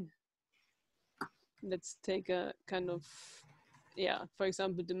measuring, let's take a kind of, yeah, for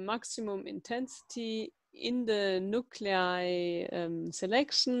example, the maximum intensity in the nuclei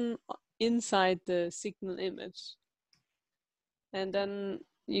selection inside the signal image. And then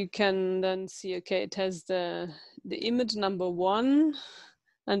you can then see, okay, it has the image number 1,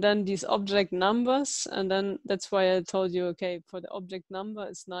 and then these object numbers. And then that's why I told you, okay, for the object number,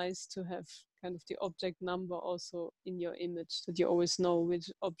 it's nice to have kind of the object number also in your image, that you always know which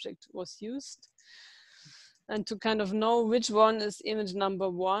object was used. And to kind of know which one is image number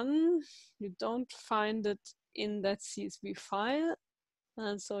 1, you don't find it in that CSV file.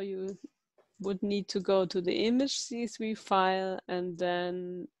 And so you would need to go to the image CSV file, and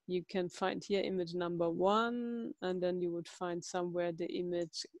then you can find here image number 1, and then you would find somewhere the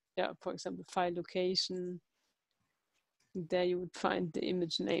image, yeah, for example, file location. There you would find the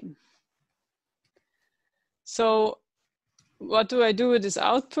image name. So what do I do with this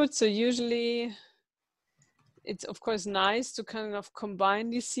output? So usually it's of course nice to kind of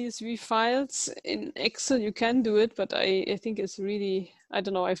combine these CSV files. In Excel you can do it, but I think it's really, I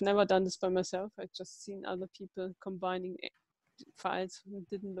don't know, I've never done this by myself. I've just seen other people combining files. It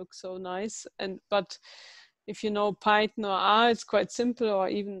didn't look so nice. But if you know Python or R, it's quite simple, or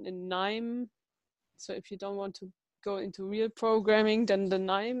even in KNIME. So if you don't want to go into real programming, then the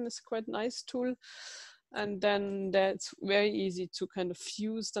KNIME is quite a nice tool. And then that's very easy to kind of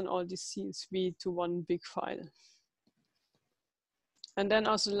fuse then all these CSV to one big file. And then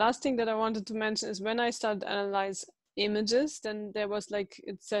also the last thing that I wanted to mention is when I started to analyze images, then there was like,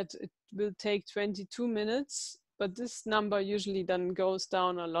 it said it will take 22 minutes, but this number usually then goes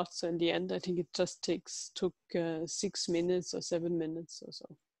down a lot. So in the end, I think it just took 6 minutes or 7 minutes or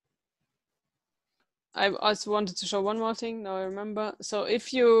so. I also wanted to show one more thing, now I remember. So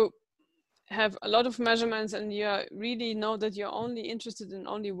if you have a lot of measurements and you really know that you're only interested in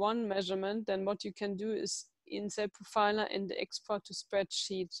only one measurement, then what you can do is in CellProfiler, in the export to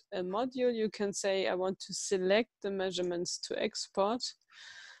spreadsheet module, you can say, I want to select the measurements to export.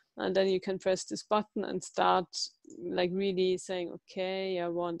 And then you can press this button and start like really saying, okay, I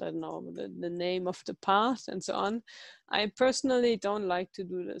want, I don't know, the name of the path and so on. I personally don't like to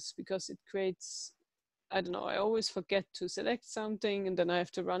do this because it creates, I don't know, I always forget to select something and then I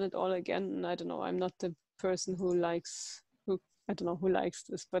have to run it all again. And I don't know, I'm not the person who likes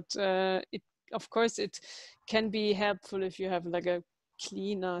this, but of course it can be helpful if you have like a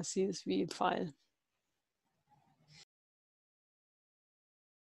cleaner CSV file.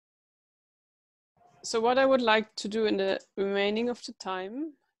 So what I would like to do in the remaining of the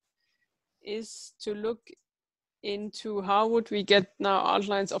time is to look into how would we get now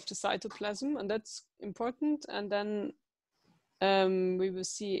outlines of the cytoplasm, and that's important. And then we will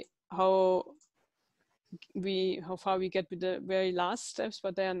see how far we get with the very last steps,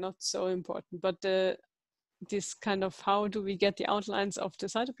 but they are not so important. But this kind of how do we get the outlines of the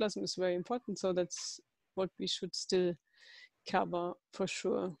cytoplasm is very important. So that's what we should still cover for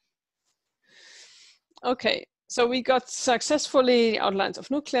sure. Okay, so we got successfully the outlines of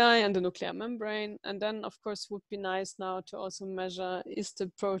nuclei and the nuclear membrane. And then of course would be nice now to also measure, is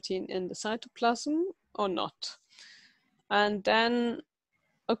the protein in the cytoplasm or not? And then,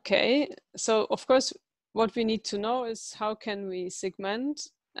 okay, so of course, what we need to know is how can we segment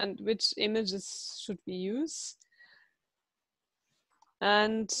and which images should we use?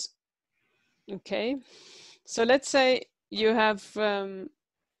 And okay, so let's say you have,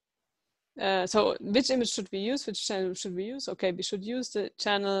 so which image should we use? Which channel should we use? Okay, we should use the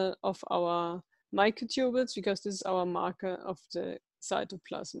channel of our microtubules because this is our marker of the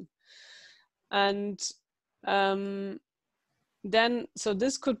cytoplasm. And then, so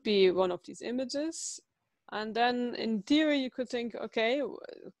this could be one of these images. And then in theory, you could think, okay,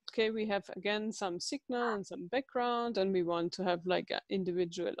 we have again some signal and some background, and we want to have like an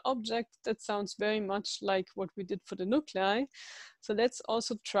individual object. That sounds very much like what we did for the nuclei. So let's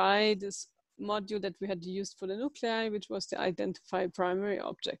also try this module that we had used for the nuclei, which was the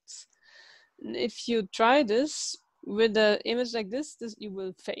IdentifyPrimaryObjects. And if you try this with an image like this, you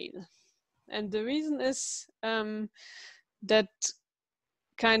will fail. And the reason is that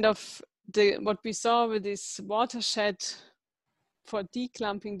kind of what we saw with this watershed for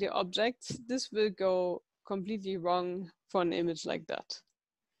declumping the objects, this will go completely wrong for an image like that.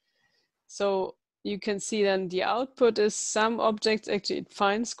 So you can see then the output is some objects actually it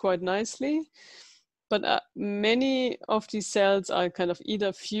finds quite nicely, but many of these cells are kind of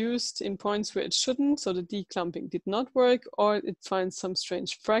either fused in points where it shouldn't, so the declumping did not work, or it finds some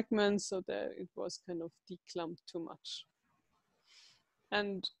strange fragments, so there it was kind of declumped too much.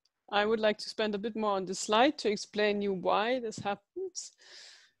 And I would like to spend a bit more on this slide to explain you why this happens.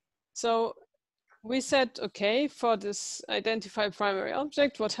 So we said, okay, for this identify primary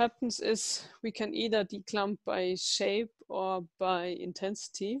object, what happens is we can either declump by shape or by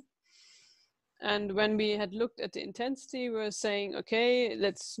intensity. And when we had looked at the intensity, we were saying, okay,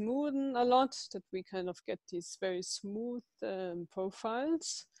 let's smoothen a lot, that we kind of get these very smooth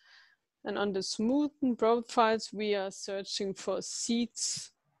profiles. And on the smoothen profiles, we are searching for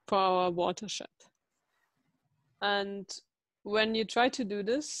seeds for our watershed. And when you try to do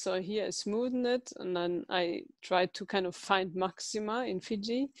this, so here I smoothen it, and then I try to kind of find maxima in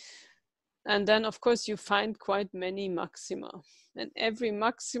Fiji. And then of course you find quite many maxima. And every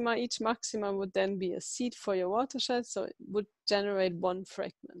maxima, each maxima would then be a seed for your watershed, so it would generate one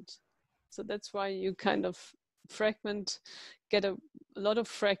fragment. So that's why you kind of get a lot of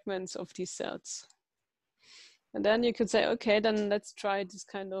fragments of these cells. And then you could say, okay, then let's try this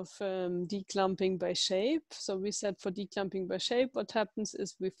kind of declumping by shape. So we said for declumping by shape, what happens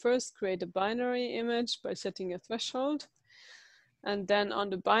is we first create a binary image by setting a threshold. And then on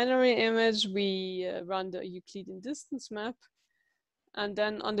the binary image, we run the Euclidean distance map. And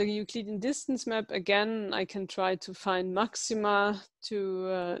then on the Euclidean distance map, again, I can try to find maxima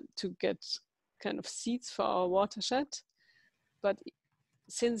to get kind of seeds for our watershed. But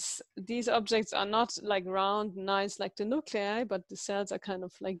since these objects are not like round, nice like the nuclei, but the cells are kind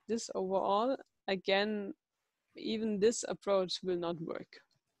of like this overall, again, even this approach will not work.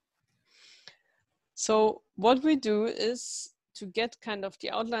 So what we do is to get kind of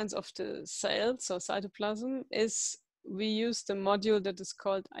the outlines of the cells or cytoplasm is we use the module that is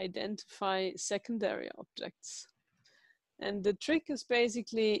called Identify Secondary Objects. And the trick is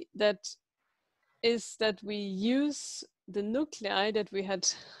basically that we use the nuclei that we had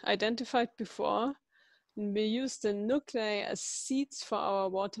identified before, and we use the nuclei as seeds for our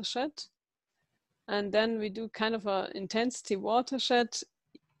watershed. And then we do kind of an intensity watershed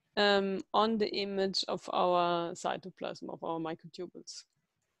on the image of our cytoplasm, of our microtubules.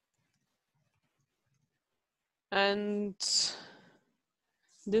 And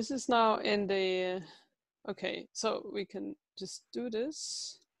this is now in the, okay, so we can just do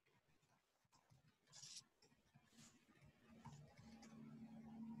this.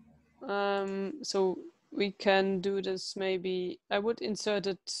 So we can do this maybe, I would insert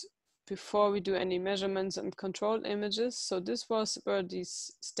it before we do any measurements and control images. So this were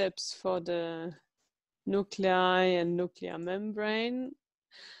these steps for the nuclei and nuclear membrane.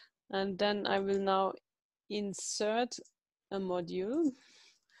 And then I will now insert a module.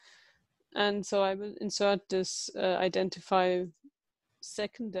 And so I will insert this identify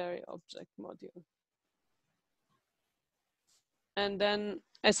secondary object module. And then,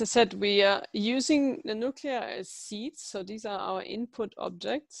 as I said, we are using the nuclei as seeds. So these are our input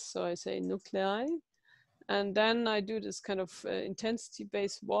objects. So I say nuclei. And then I do this kind of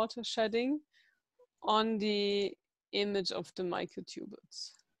intensity-based water shedding on the image of the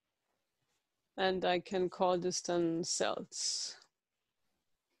microtubules. And I can call this then cells.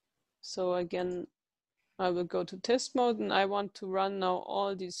 So again, I will go to test mode, and I want to run now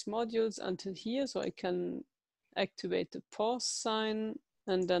all these modules until here. So I can activate the pause sign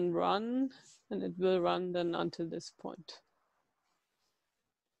and then run, and it will run then until this point.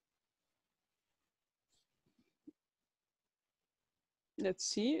 Let's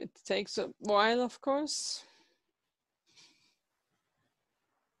see, it takes a while, of course.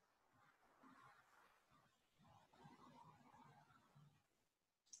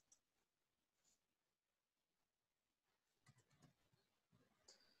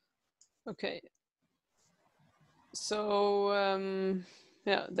 Okay. So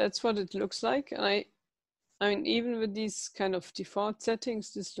yeah, that's what it looks like. And I mean, even with these kind of default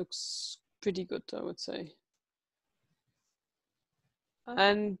settings, this looks pretty good, I would say.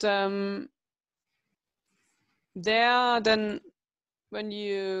 And there, then when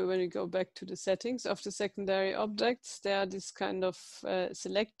you go back to the settings of the secondary objects, there are this kind of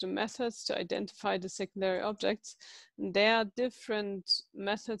select the methods to identify the secondary objects. And there are different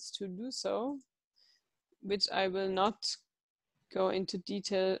methods to do so, which I will not go into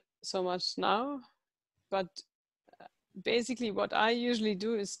detail so much now, but basically what I usually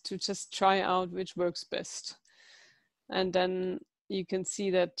do is to just try out which works best. And then you can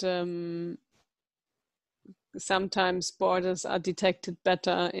see that sometimes borders are detected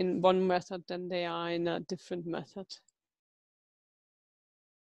better in one method than they are in a different method.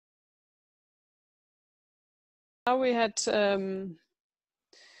 Now we had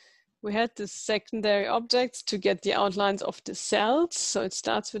the secondary objects to get the outlines of the cells. So it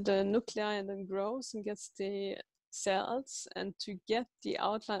starts with the nuclei and then grows and gets the cells. And to get the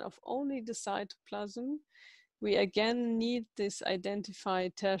outline of only the cytoplasm, we again need this identify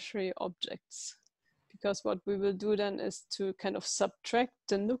tertiary objects. Because what we will do then is to kind of subtract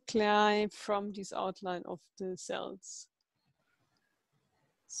the nuclei from this outline of the cells.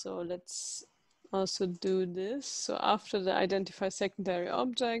 So let's also do this. So after the identify secondary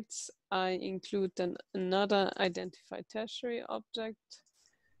objects, I include then another identify tertiary object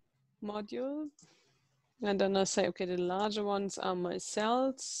module. And then I say, okay, the larger ones are my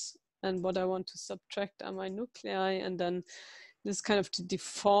cells, and what I want to subtract are my nuclei. And then this is kind of the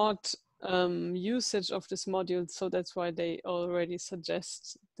default usage of this module. So that's why they already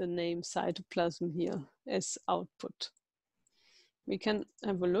suggest the name cytoplasm here as output. We can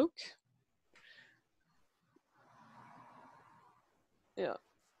have a look. Yeah.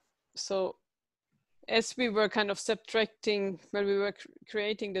 So as we were kind of subtracting, when we were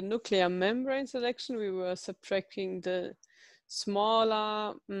creating the nuclear membrane selection, we were subtracting the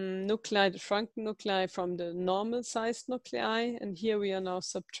smaller nuclei, the shrunken nuclei from the normal sized nuclei. And here we are now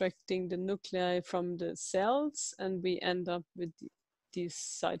subtracting the nuclei from the cells, and we end up with these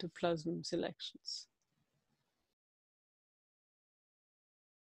cytoplasm selections.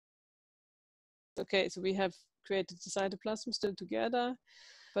 Okay, so we have created the cytoplasm still together.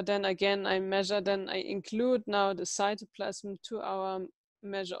 But then again, I include now the cytoplasm to our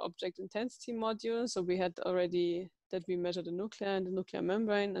measure object intensity module. So we had already that we measure the nuclei and the nuclear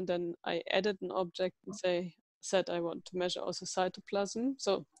membrane, and then I added an object and said I want to measure also cytoplasm.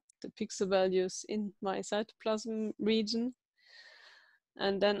 So the pixel values in my cytoplasm region.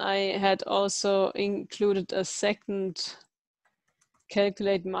 And then I had also included a second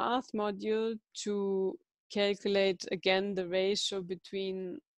calculate math module to calculate again the ratio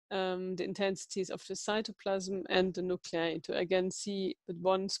between the intensities of the cytoplasm and the nuclei to again see that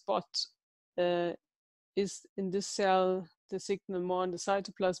one spot is in this cell the signal more in the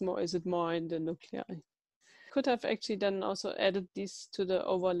cytoplasm or is it more in the nuclei. Could have actually then also added these to the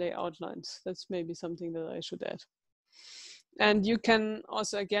overlay outlines. That's maybe something that I should add. And you can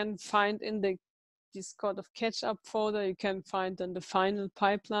also again find in the this kind of catch-up folder, you can find then the final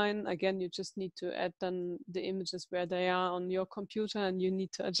pipeline. Again, you just need to add then the images where they are on your computer, and you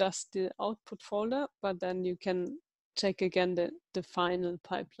need to adjust the output folder, but then you can check again the final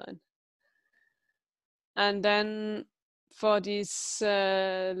pipeline. And then for these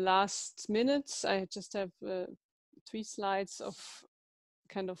last minutes, I just have 3 slides of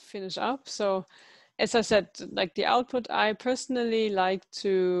kind of finish up. So as I said, like the output, I personally like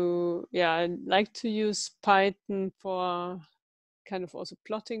to use Python for kind of also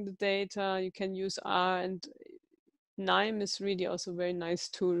plotting the data. You can use R, and KNIME is really also a very nice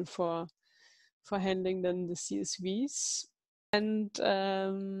tool for handling then the CSVs. And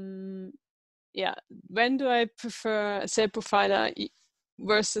yeah, when do I prefer CellProfiler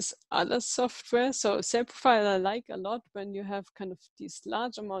versus other software? So CellProfiler I like a lot when you have kind of this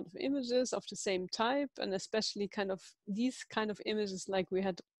large amount of images of the same type, and especially kind of these kind of images like we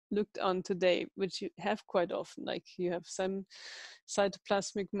had looked on today, which you have quite often. Like you have some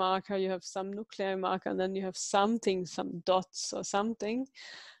cytoplasmic marker, you have some nuclear marker, and then you have something, some dots or something.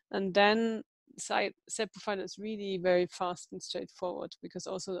 And then CellProfiler is really very fast and straightforward, because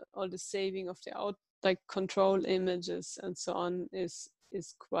also all the saving of the like control images and so on is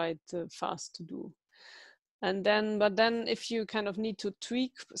quite fast to do. And then, but then if you kind of need to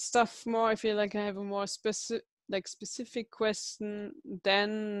tweak stuff more, I feel like I have a more specific question,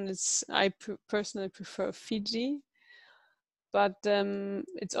 then I personally prefer Fiji. But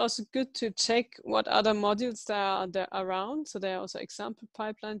it's also good to check what other modules there are around. So there are also example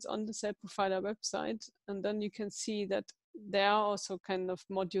pipelines on the CellProfiler website. And then you can see that there are also kind of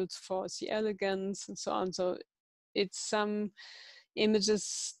modules for C. elegans and so on. So it's some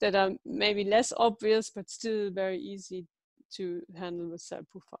images that are maybe less obvious, but still very easy to handle with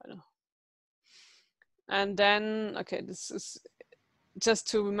CellProfiler. And then, okay, this is just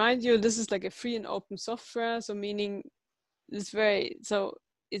to remind you, this is like a free and open software. So meaning it's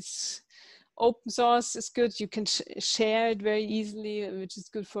it's open source is good. You can share it very easily, which is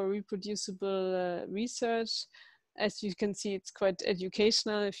good for reproducible research. As you can see, it's quite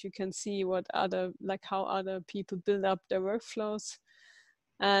educational if you can see what other, like how other people build up their workflows.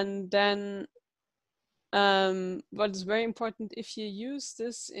 And then what is very important, if you use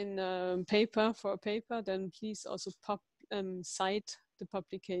this in a paper, then please also cite the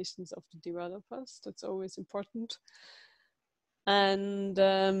publications of the developers. That's always important. And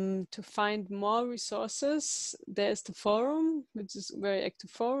to find more resources, there's the forum, which is a very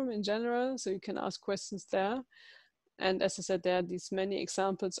active forum in general. So you can ask questions there. And as I said, there are these many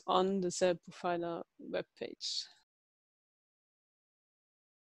examples on the CellProfiler webpage.